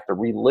it, you have to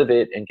relive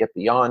it and get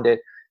beyond it.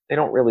 They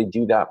don't really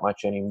do that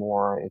much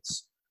anymore.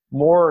 It's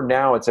more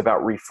now, it's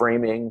about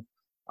reframing.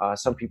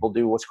 Some people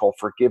do what's called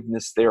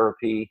forgiveness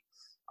therapy.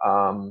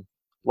 A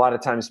lot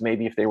of times,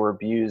 maybe if they were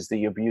abused,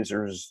 the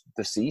abuser's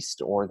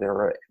deceased, or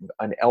they're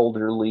an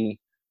elderly,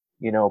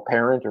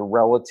 parent or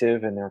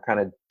relative, and they're kind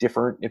of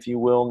different, if you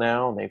will,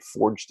 now, and they've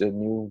forged a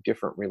new,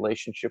 different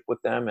relationship with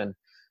them. And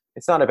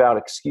it's not about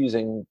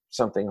excusing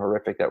something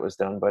horrific that was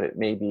done, but it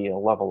may be a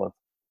level of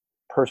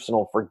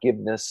personal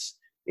forgiveness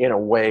in a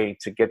way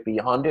to get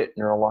beyond it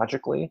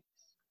neurologically.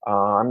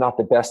 I'm not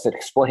the best at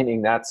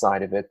explaining that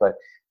side of it, but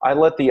I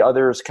let the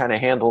others kind of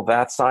handle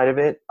that side of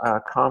it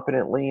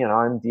competently, and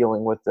I'm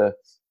dealing with the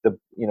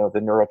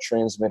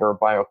neurotransmitter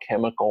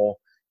biochemical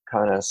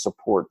kind of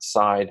support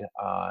side,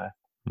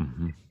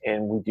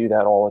 and we do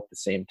that all at the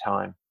same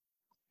time.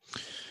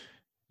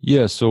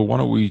 Yeah, so why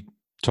don't we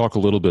talk a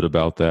little bit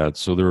about that?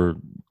 So there are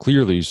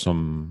clearly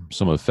some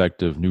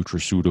effective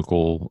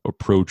nutraceutical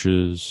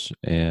approaches,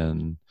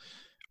 and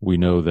we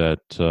know that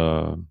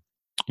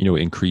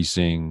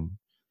increasing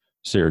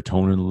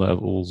serotonin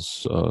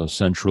levels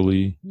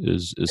centrally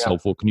is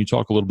helpful. Can you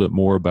talk a little bit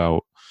more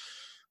about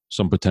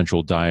some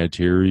potential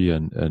dietary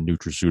and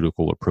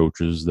nutraceutical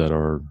approaches that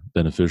are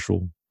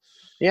beneficial?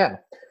 Yeah.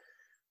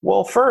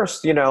 Well,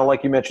 first,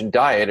 like you mentioned,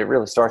 diet, it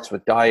really starts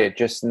with diet,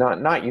 just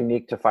not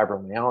unique to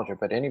fibromyalgia,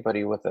 but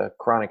anybody with a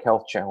chronic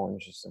health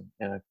challenge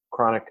and a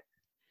chronic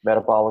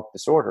metabolic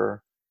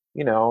disorder,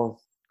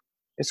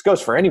 this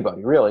goes for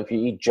anybody, really. If you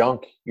eat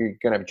junk, you're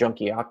going to have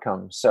junky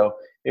outcomes. So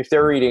if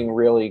they're eating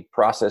really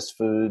processed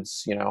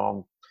foods,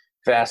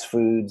 fast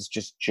foods,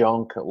 just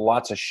junk,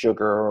 lots of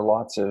sugar,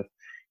 lots of,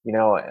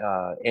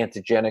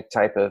 antigenic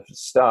type of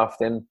stuff,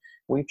 then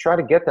we try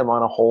to get them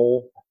on a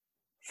whole,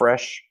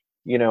 fresh,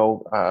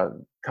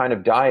 kind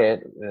of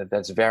diet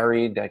that's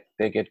varied, that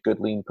they get good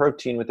lean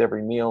protein with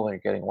every meal. They're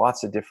getting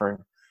lots of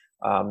different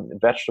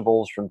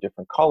vegetables from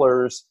different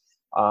colors.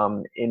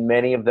 In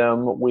many of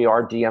them, we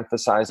are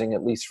de-emphasizing,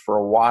 at least for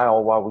a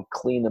while we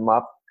clean them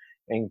up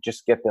and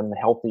just get them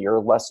healthier,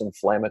 less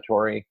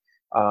inflammatory.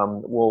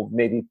 We'll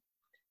maybe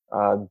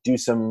do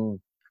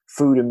some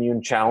food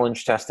immune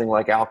challenge testing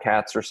like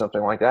ALCATs or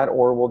something like that,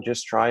 or we'll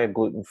just try a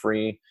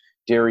gluten-free,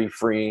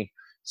 dairy-free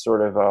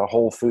sort of a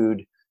whole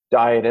food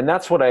diet. And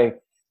that's what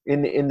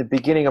in the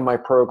beginning of my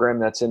program,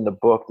 that's in the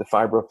book, the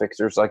FibroFix,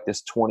 there's like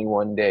this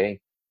 21-day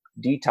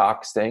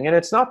detox thing. And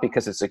it's not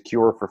because it's a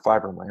cure for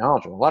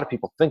fibromyalgia. A lot of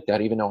people think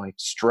that, even though I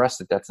stress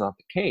that that's not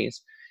the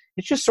case.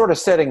 It's just sort of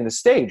setting the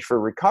stage for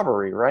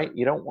recovery, right?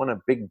 You don't want a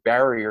big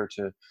barrier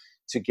to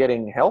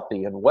getting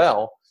healthy and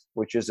well,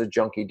 which is a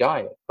junky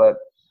diet. But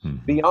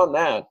beyond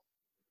that,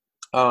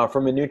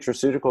 from a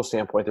nutraceutical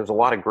standpoint, there's a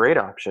lot of great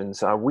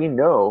options. We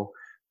know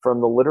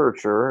from the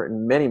literature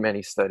and many,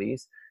 many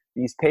studies,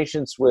 these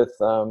patients with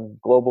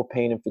global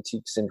pain and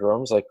fatigue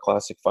syndromes like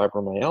classic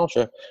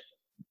fibromyalgia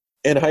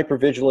and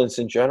hypervigilance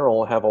in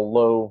general have a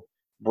low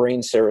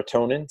brain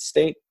serotonin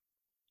state.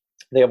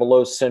 They have a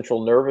low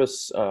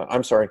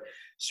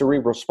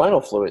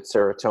cerebrospinal fluid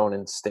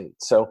serotonin state.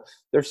 So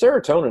their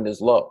serotonin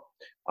is low.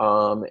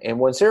 And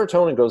when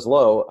serotonin goes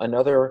low,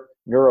 another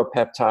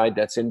neuropeptide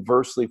that's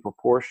inversely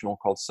proportional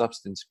called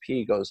substance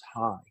P goes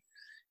high.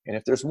 And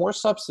if there's more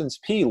substance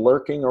P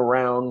lurking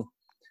around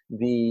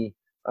the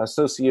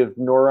associative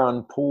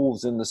neuron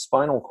pools in the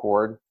spinal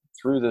cord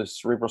through the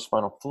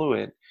cerebrospinal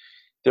fluid,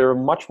 they're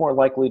much more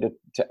likely to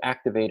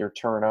activate or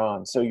turn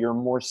on. So you're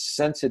more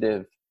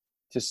sensitive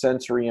to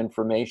sensory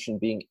information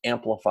being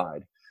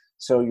amplified.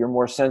 So you're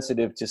more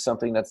sensitive to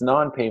something that's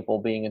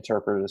non-painful being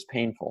interpreted as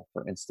painful,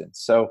 for instance.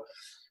 So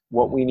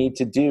what we need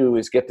to do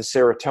is get the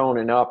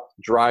serotonin up,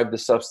 drive the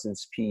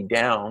substance P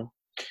down.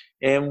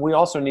 And we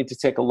also need to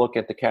take a look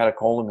at the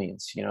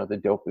catecholamines, the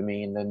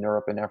dopamine, the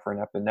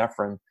norepinephrine,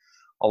 epinephrine.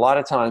 A lot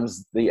of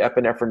times the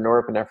epinephrine,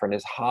 norepinephrine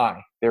is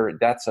high.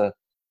 That's a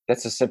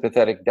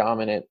sympathetic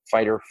dominant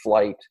fight or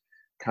flight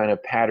kind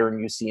of pattern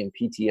you see in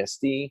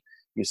PTSD.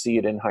 You see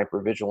it in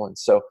hypervigilance.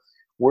 So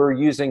we're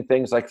using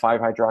things like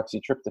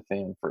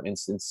 5-hydroxytryptophan, for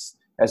instance,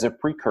 as a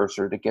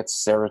precursor to get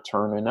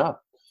serotonin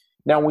up.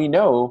 Now we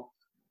know,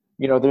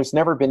 there's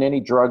never been any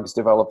drugs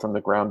developed from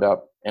the ground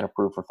up and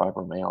approved for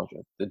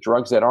fibromyalgia. The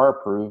drugs that are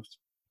approved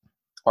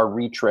are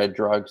retread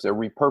drugs. They're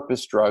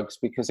repurposed drugs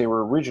because they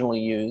were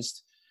originally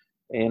used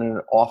in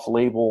an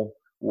off-label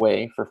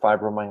way for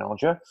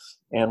fibromyalgia.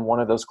 And one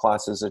of those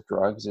classes of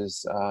drugs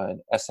is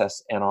an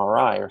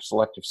SSNRI, or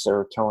selective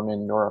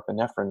serotonin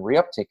norepinephrine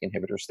reuptake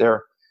inhibitors.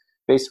 They're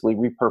basically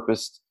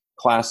repurposed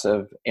class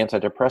of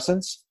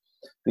antidepressants.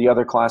 The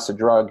other class of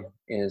drug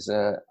is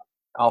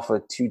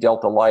alpha-2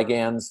 delta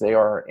ligands. They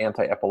are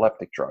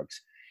anti-epileptic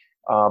drugs.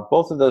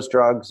 Both of those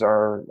drugs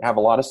have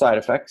a lot of side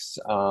effects.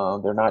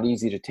 They're not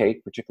easy to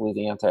take, particularly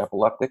the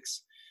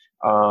anti-epileptics.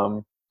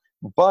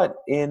 But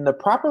in the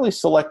properly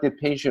selected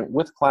patient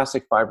with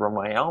classic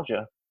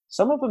fibromyalgia,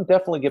 some of them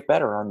definitely get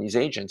better on these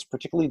agents,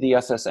 particularly the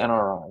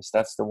SSNRIs.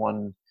 That's the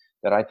one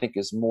that I think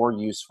is more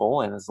useful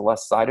and has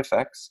less side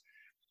effects.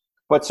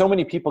 But so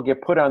many people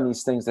get put on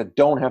these things that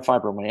don't have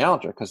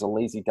fibromyalgia because of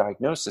lazy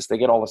diagnosis. They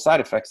get all the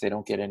side effects. They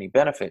don't get any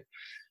benefit.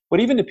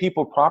 But even the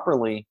people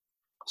properly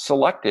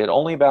selected,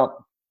 only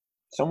about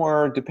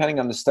somewhere, depending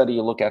on the study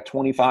you look at,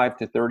 25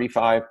 to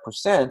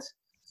 35%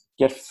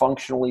 get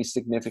functionally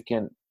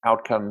significant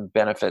outcome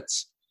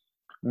benefits.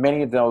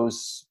 Many of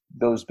those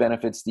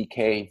benefits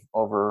decay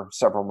over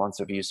several months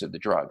of use of the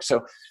drug.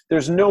 So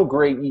there's no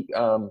great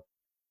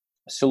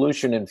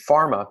solution in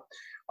pharma.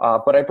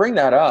 But I bring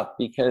that up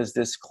because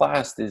this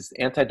class, these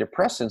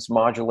antidepressants,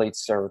 modulate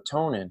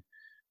serotonin,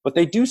 But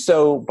they do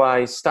so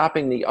by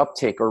stopping the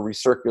uptake or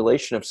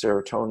recirculation of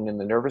serotonin in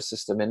the nervous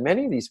system. And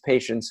many of these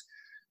patients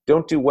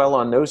don't do well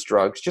on those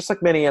drugs, just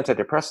like many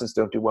antidepressants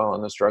don't do well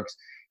on those drugs,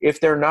 if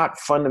they're not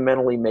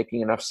fundamentally making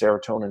enough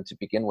serotonin to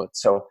begin with.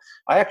 So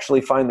I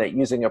actually find that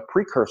using a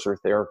precursor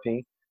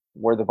therapy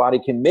where the body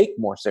can make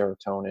more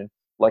serotonin,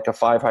 like a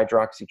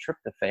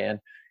 5-hydroxytryptophan,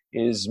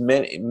 is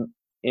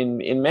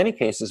in many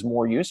cases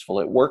more useful.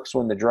 It works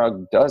when the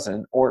drug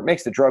doesn't, or it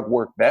makes the drug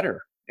work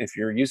better if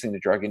you're using the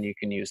drug and you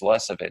can use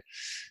less of it.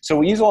 So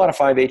we use a lot of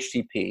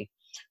 5-HTP,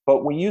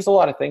 but we use a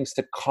lot of things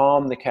to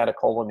calm the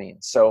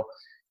catecholamines. So,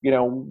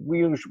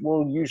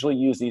 we'll usually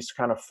use these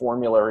kind of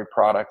formulary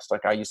products.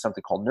 Like I use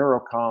something called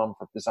Neurocalm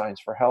for Designs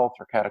for Health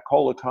or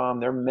Catecholacom.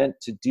 They're meant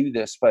to do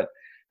this, but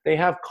they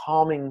have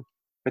calming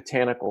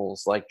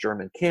botanicals like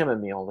German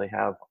chamomile. They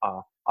have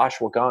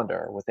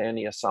ashwagandha with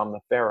Ania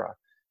somnifera.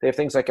 They have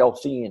things like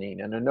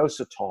L-theanine and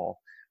inositol,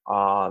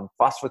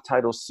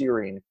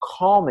 phosphatidylserine,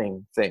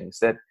 calming things.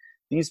 That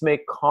these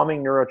make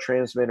calming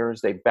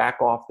neurotransmitters. They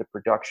back off the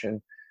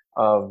production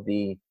of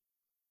the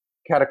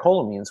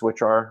catecholamines,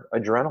 which are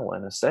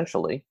adrenaline,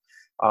 essentially.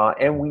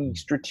 And we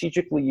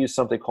strategically use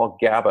something called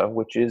GABA,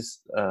 which is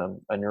a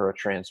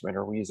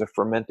neurotransmitter. We use a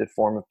fermented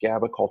form of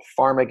GABA called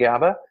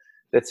pharma-GABA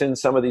that's in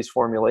some of these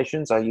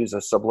formulations. I use a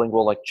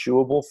sublingual, like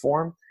chewable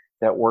form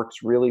that works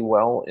really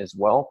well as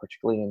well,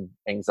 particularly in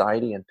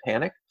anxiety and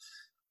panic.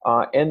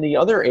 And the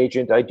other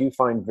agent I do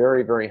find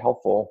very, very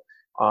helpful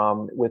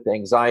with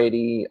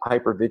anxiety,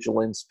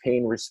 hypervigilance,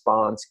 pain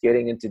response,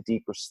 getting into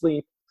deeper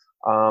sleep,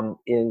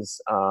 is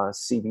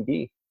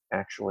CBD,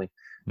 actually.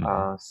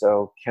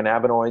 So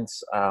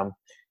cannabinoids,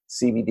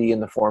 CBD in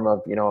the form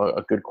of,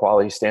 a good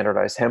quality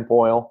standardized hemp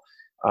oil.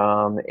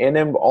 And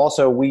then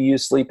also we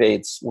use sleep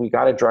aids. We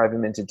got to drive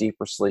them into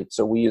deeper sleep.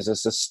 So we use a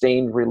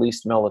sustained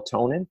released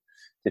melatonin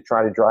to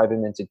try to drive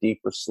them into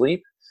deeper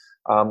sleep.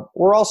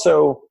 We're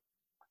also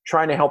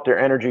trying to help their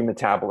energy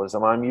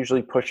metabolism. I'm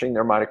usually pushing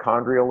their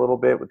mitochondria a little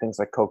bit with things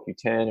like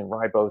CoQ10 and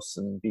ribose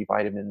and B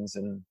vitamins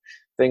and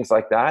things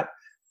like that.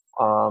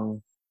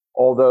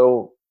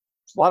 Although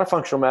a lot of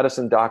functional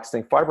medicine docs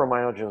think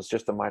fibromyalgia is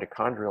just a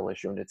mitochondrial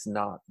issue, and it's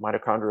not.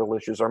 Mitochondrial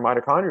issues are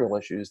mitochondrial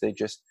issues. They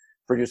just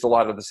produce a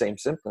lot of the same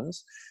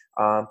symptoms.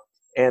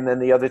 And then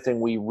the other thing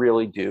we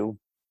really do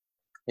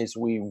is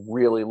we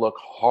really look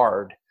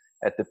hard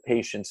at the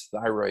patient's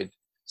thyroid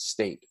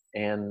state,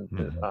 and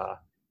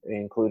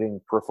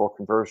including peripheral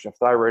conversion of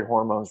thyroid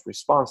hormones,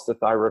 response to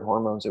thyroid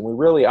hormones, and we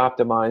really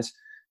optimize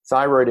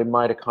thyroid and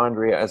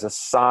mitochondria as a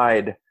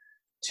side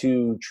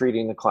to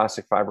treating the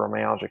classic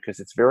fibromyalgia,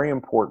 because it's very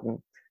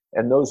important.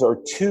 And those are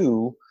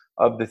two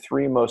of the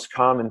three most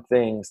common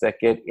things that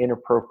get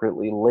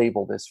inappropriately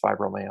labeled as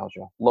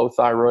fibromyalgia: low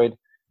thyroid,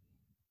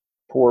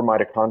 poor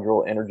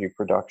mitochondrial energy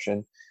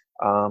production.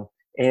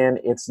 And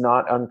it's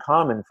not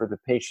uncommon for the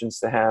patients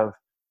to have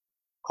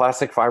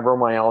classic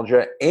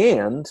fibromyalgia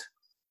and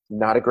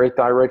not a great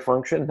thyroid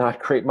function,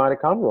 not great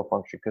mitochondrial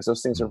function, because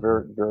those things are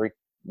very, very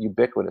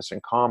ubiquitous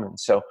and common.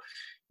 So,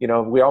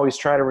 we always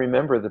try to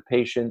remember the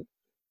patient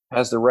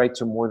has the right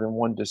to more than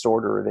one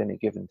disorder at any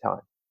given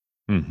time.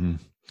 Mm-hmm.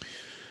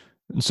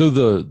 So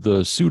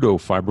the pseudo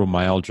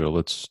fibromyalgia,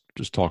 let's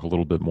just talk a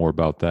little bit more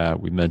about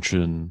that. We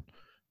mentioned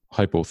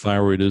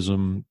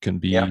hypothyroidism can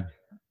be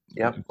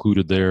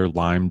included there,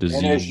 Lyme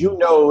disease. And as you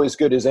know as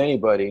good as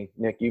anybody,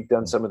 Nick, you've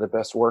done some of the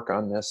best work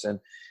on this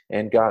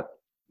and got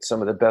some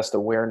of the best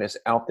awareness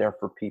out there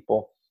for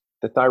people.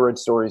 The thyroid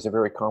story is a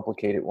very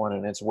complicated one,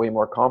 and it's way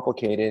more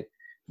complicated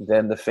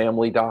than the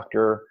family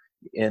doctor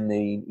in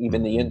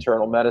even the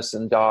internal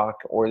medicine doc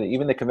or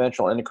even the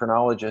conventional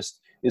endocrinologist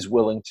is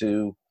willing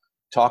to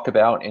talk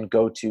about and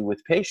go to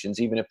with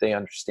patients, even if they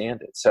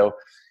understand it. So,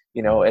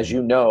 as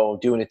you know,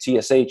 doing a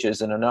TSH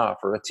isn't enough,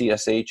 or a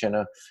TSH and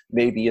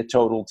maybe a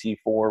total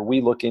T4.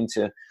 We look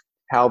into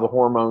how the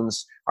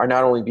hormones are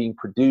not only being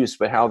produced,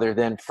 but how they're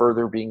then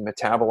further being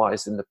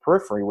metabolized in the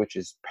periphery, which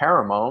is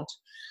paramount.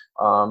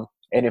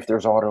 And if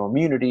there's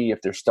autoimmunity,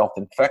 if there's stealth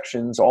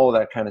infections, all of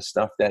that kind of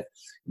stuff that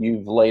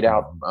you've laid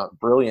out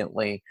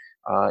brilliantly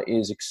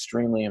is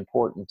extremely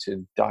important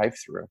to dive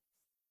through.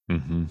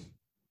 Mm-hmm.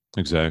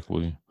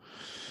 Exactly.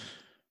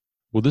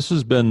 Well, this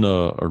has been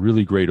a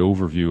really great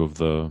overview of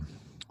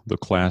the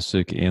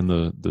classic and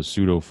the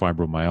pseudo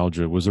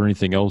fibromyalgia. Was there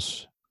anything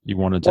else you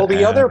wanted to add?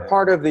 The other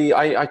part of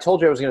I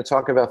told you I was going to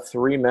talk about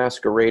three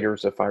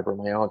masqueraders of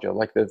fibromyalgia,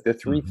 like the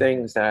three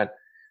things that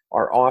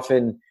are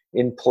often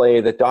in play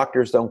that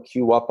doctors don't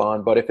queue up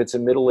on. But if it's a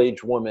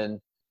middle-aged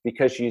woman,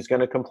 because she's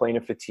going to complain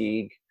of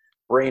fatigue,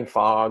 brain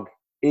fog,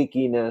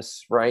 achiness,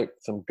 right?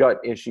 Some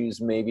gut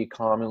issues, maybe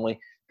commonly,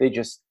 they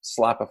just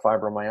slap a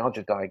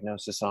fibromyalgia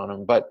diagnosis on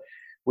them. But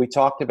we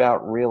talked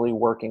about really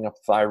working up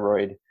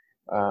thyroid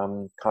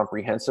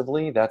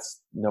comprehensively.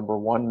 That's number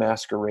one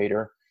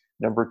masquerader.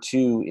 Number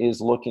two is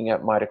looking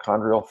at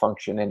mitochondrial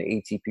function and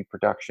ATP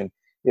production.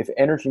 If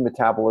energy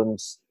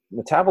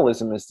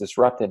metabolism is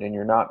disrupted and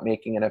you're not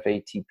making enough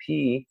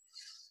ATP,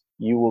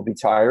 you will be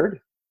tired,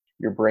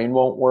 your brain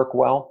won't work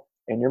well,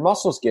 and your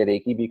muscles get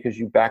achy because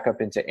you back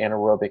up into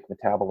anaerobic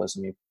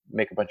metabolism. You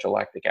make a bunch of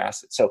lactic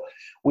acid. So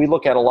we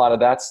look at a lot of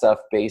that stuff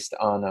based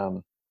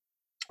on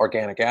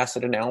organic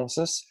acid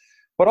analysis,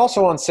 but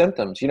also on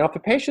symptoms. If the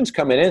patient's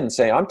coming in and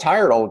say, I'm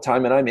tired all the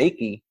time and I'm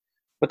achy,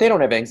 but they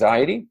don't have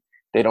anxiety,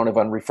 they don't have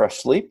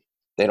unrefreshed sleep,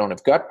 they don't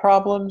have gut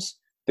problems,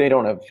 they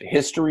don't have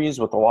histories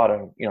with a lot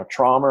of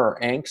trauma or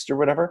angst or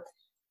whatever,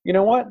 you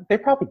know what? They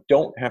probably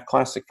don't have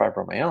classic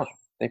fibromyalgia.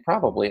 They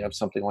probably have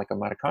something like a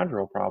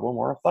mitochondrial problem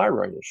or a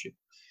thyroid issue.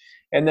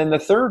 And then the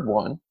third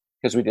one,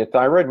 because we did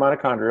thyroid,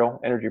 mitochondrial,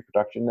 energy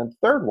production, then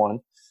the third one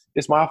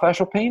is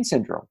myofascial pain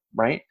syndrome,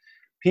 right?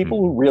 People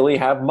who really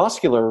have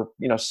muscular,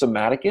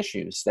 somatic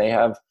issues. They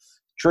have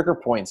trigger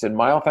points and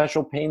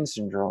myofascial pain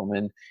syndrome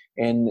and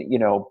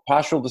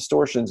postural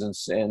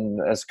distortions and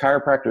as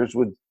chiropractors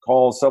would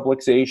call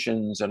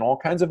subluxations and all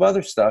kinds of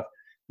other stuff.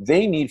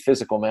 They need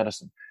physical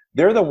medicine.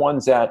 They're the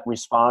ones that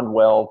respond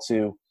well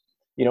to,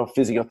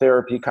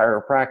 physiotherapy,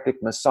 chiropractic,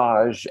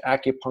 massage,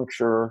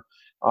 acupuncture,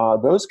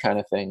 those kind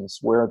of things,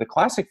 where the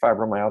classic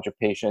fibromyalgia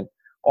patient,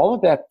 all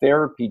of that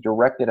therapy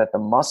directed at the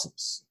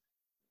muscles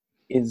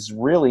is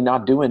really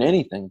not doing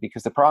anything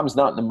because the problem's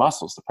not in the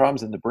muscles, the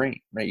problem's in the brain,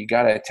 right? You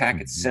got to attack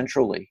it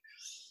centrally.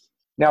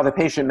 Now, the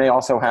patient may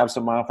also have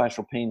some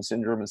myofascial pain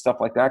syndrome and stuff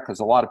like that because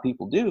a lot of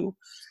people do.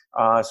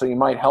 So you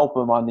might help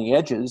them on the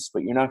edges,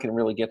 but you're not going to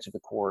really get to the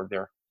core of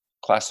their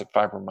classic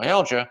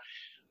fibromyalgia.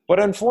 But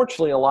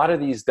unfortunately, a lot of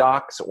these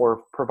docs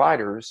or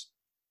providers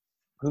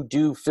who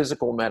do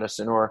physical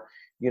medicine or,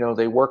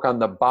 they work on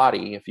the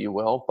body, if you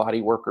will,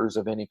 body workers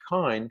of any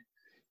kind,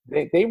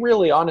 they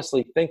really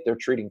honestly think they're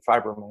treating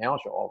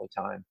fibromyalgia all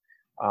the time.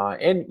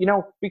 And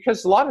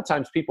because a lot of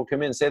times people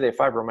come in and say they have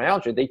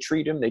fibromyalgia, they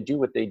treat them, they do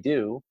what they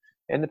do,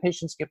 and the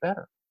patients get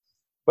better.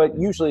 But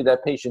usually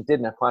that patient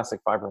didn't have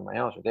classic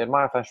fibromyalgia. They had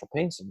myofascial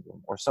pain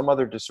syndrome or some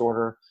other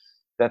disorder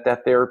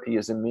that therapy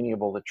is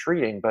amenable to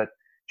treating. But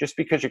just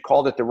because you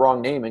called it the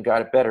wrong name and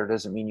got it better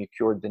doesn't mean you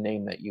cured the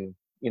name that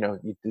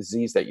the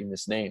disease that you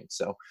misnamed.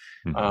 So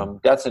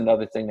that's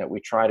another thing that we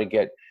try to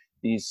get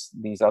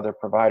these other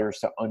providers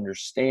to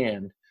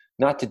understand,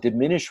 not to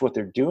diminish what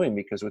they're doing,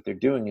 because what they're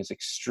doing is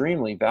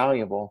extremely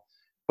valuable,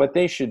 but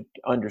they should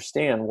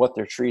understand what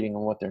they're treating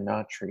and what they're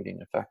not treating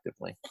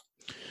effectively.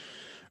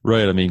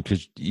 Right. I mean,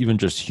 because even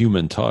just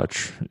human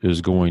touch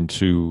is going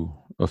to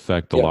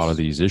affect a lot of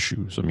these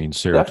issues. I mean,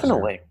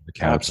 definitely.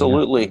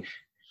 Absolutely.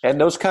 And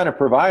those kind of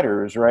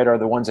providers, right, are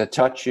the ones that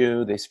touch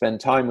you. They spend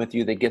time with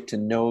you. They get to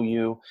know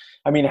you.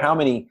 I mean, how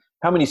many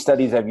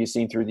studies have you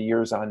seen through the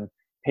years on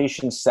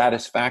patient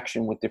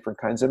satisfaction with different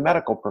kinds of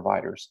medical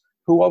providers?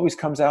 Who always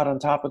comes out on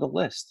top of the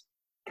list?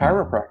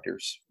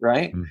 Chiropractors,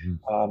 right?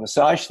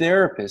 Massage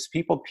therapists,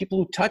 people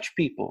who touch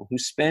people, who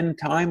spend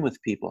time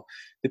with people.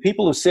 The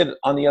people who sit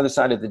on the other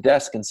side of the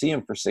desk and see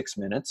them for 6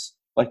 minutes,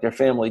 like their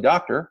family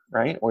doctor,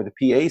 right? Or the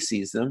PA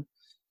sees them.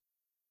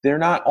 They're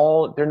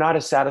not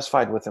as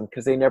satisfied with them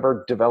because they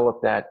never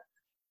developed that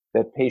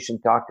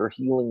patient doctor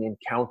healing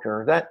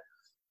encounter. That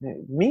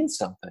means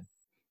something.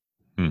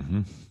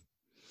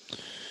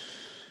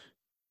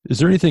 Is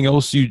there anything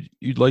else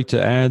you'd like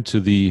to add to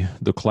the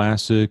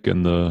classic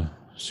and the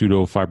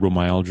pseudo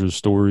fibromyalgia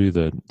story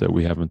that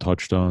we haven't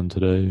touched on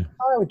today?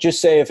 I would just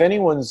say if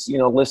anyone's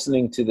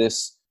listening to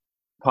this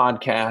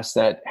podcast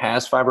that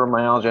has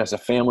fibromyalgia, has a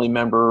family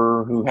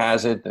member who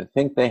has it, that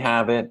think they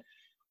have it,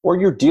 or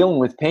you're dealing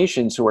with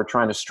patients who are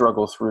trying to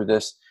struggle through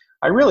this,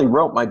 I really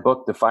wrote my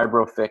book, The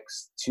Fibro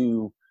Fix,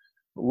 to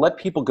let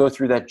people go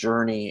through that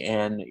journey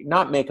and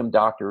not make them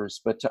doctors,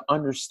 but to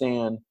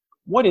understand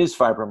what is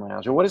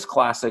fibromyalgia, what is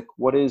classic,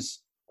 what is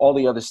all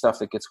the other stuff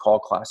that gets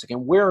called classic,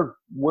 and where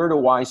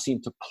do I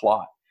seem to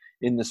plot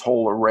in this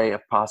whole array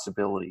of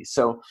possibilities.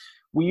 So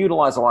we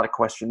utilize a lot of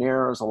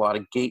questionnaires, a lot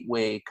of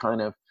gateway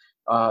kind of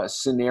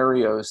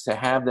scenarios to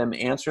have them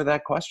answer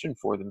that question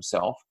for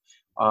themselves.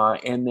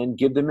 And then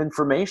give them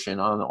information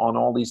on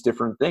all these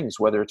different things,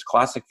 whether it's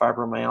classic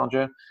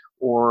fibromyalgia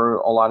or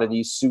a lot of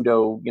these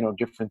pseudo,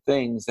 different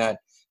things that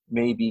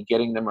may be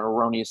getting them an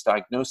erroneous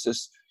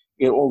diagnosis.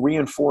 It will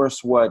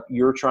reinforce what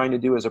you're trying to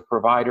do as a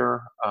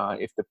provider.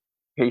 If the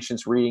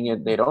patient's reading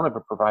it, they don't have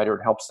a provider,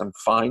 it helps them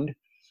find,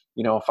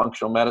 a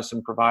functional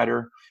medicine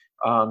provider.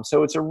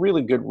 So it's a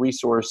really good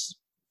resource.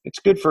 It's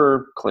good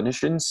for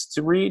clinicians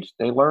to read.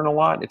 They learn a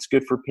lot. It's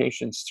good for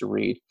patients to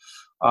read.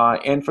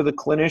 And for the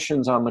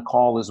clinicians on the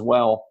call as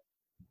well,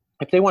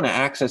 if they want to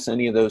access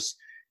any of those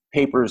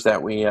papers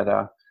that we had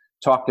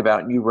talked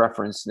about and you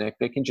referenced, Nick,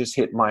 they can just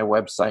hit my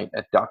website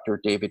at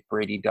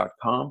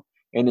drdavidbrady.com.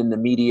 And in the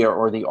media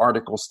or the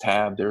articles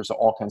tab, there's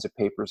all kinds of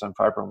papers on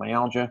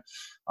fibromyalgia.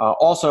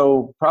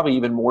 Also, probably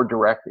even more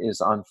direct is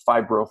on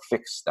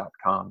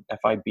fibrofix.com,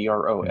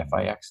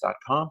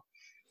 fibrofix.com.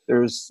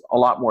 There's a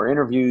lot more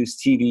interviews,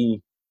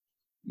 TV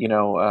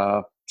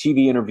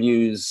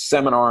interviews,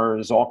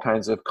 seminars, all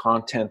kinds of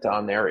content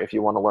on there if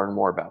you want to learn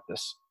more about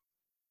this.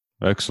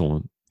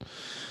 Excellent.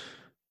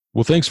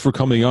 Well, thanks for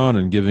coming on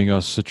and giving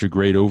us such a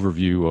great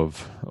overview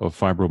of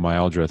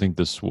fibromyalgia. I think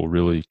this will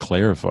really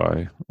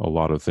clarify a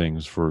lot of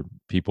things for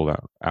people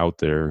out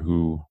there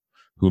who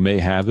who may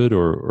have it,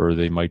 or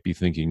they might be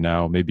thinking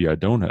now, maybe I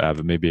don't have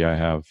it. Maybe I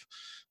have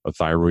a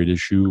thyroid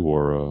issue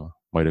or a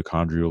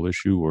mitochondrial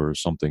issue or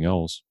something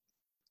else.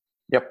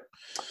 Yep.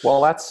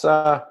 Well, that's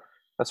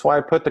why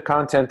I put the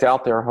content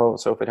out there.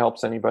 So if it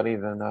helps anybody,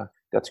 then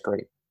that's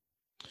great.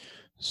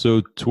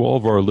 So to all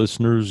of our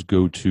listeners,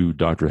 go to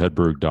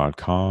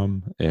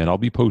drhedberg.com, and I'll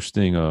be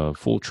posting a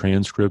full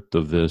transcript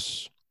of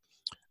this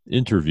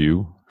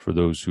interview for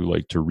those who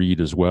like to read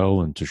as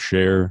well and to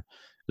share,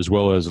 as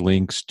well as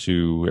links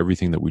to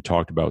everything that we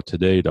talked about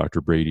today,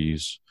 Dr.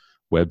 Brady's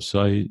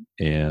website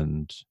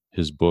and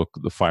his book,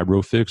 The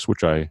Fibro Fix,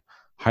 which I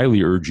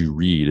highly urge you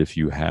read if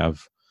you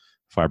have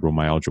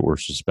fibromyalgia or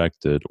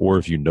suspect it, or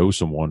if you know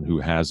someone who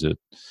has it,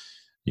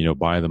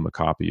 buy them a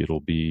copy. It'll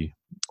be,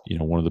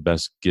 one of the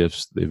best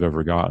gifts they've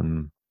ever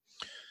gotten.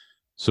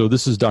 So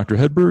this is Dr.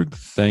 Hedberg.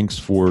 Thanks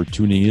for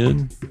tuning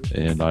in,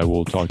 and I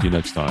will talk to you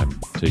next time.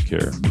 Take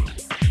care.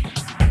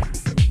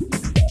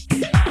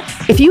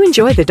 If you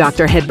enjoy the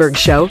Dr. Hedberg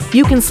Show,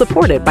 you can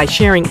support it by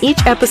sharing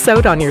each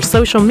episode on your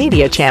social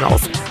media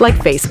channels, like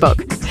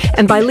Facebook,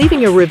 and by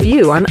leaving a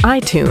review on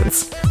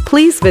iTunes.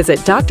 Please visit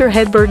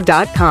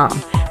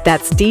drhedberg.com.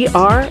 That's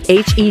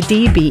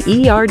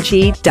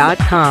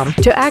drhedberg.com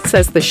to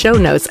access the show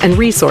notes and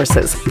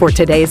resources for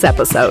today's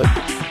episode.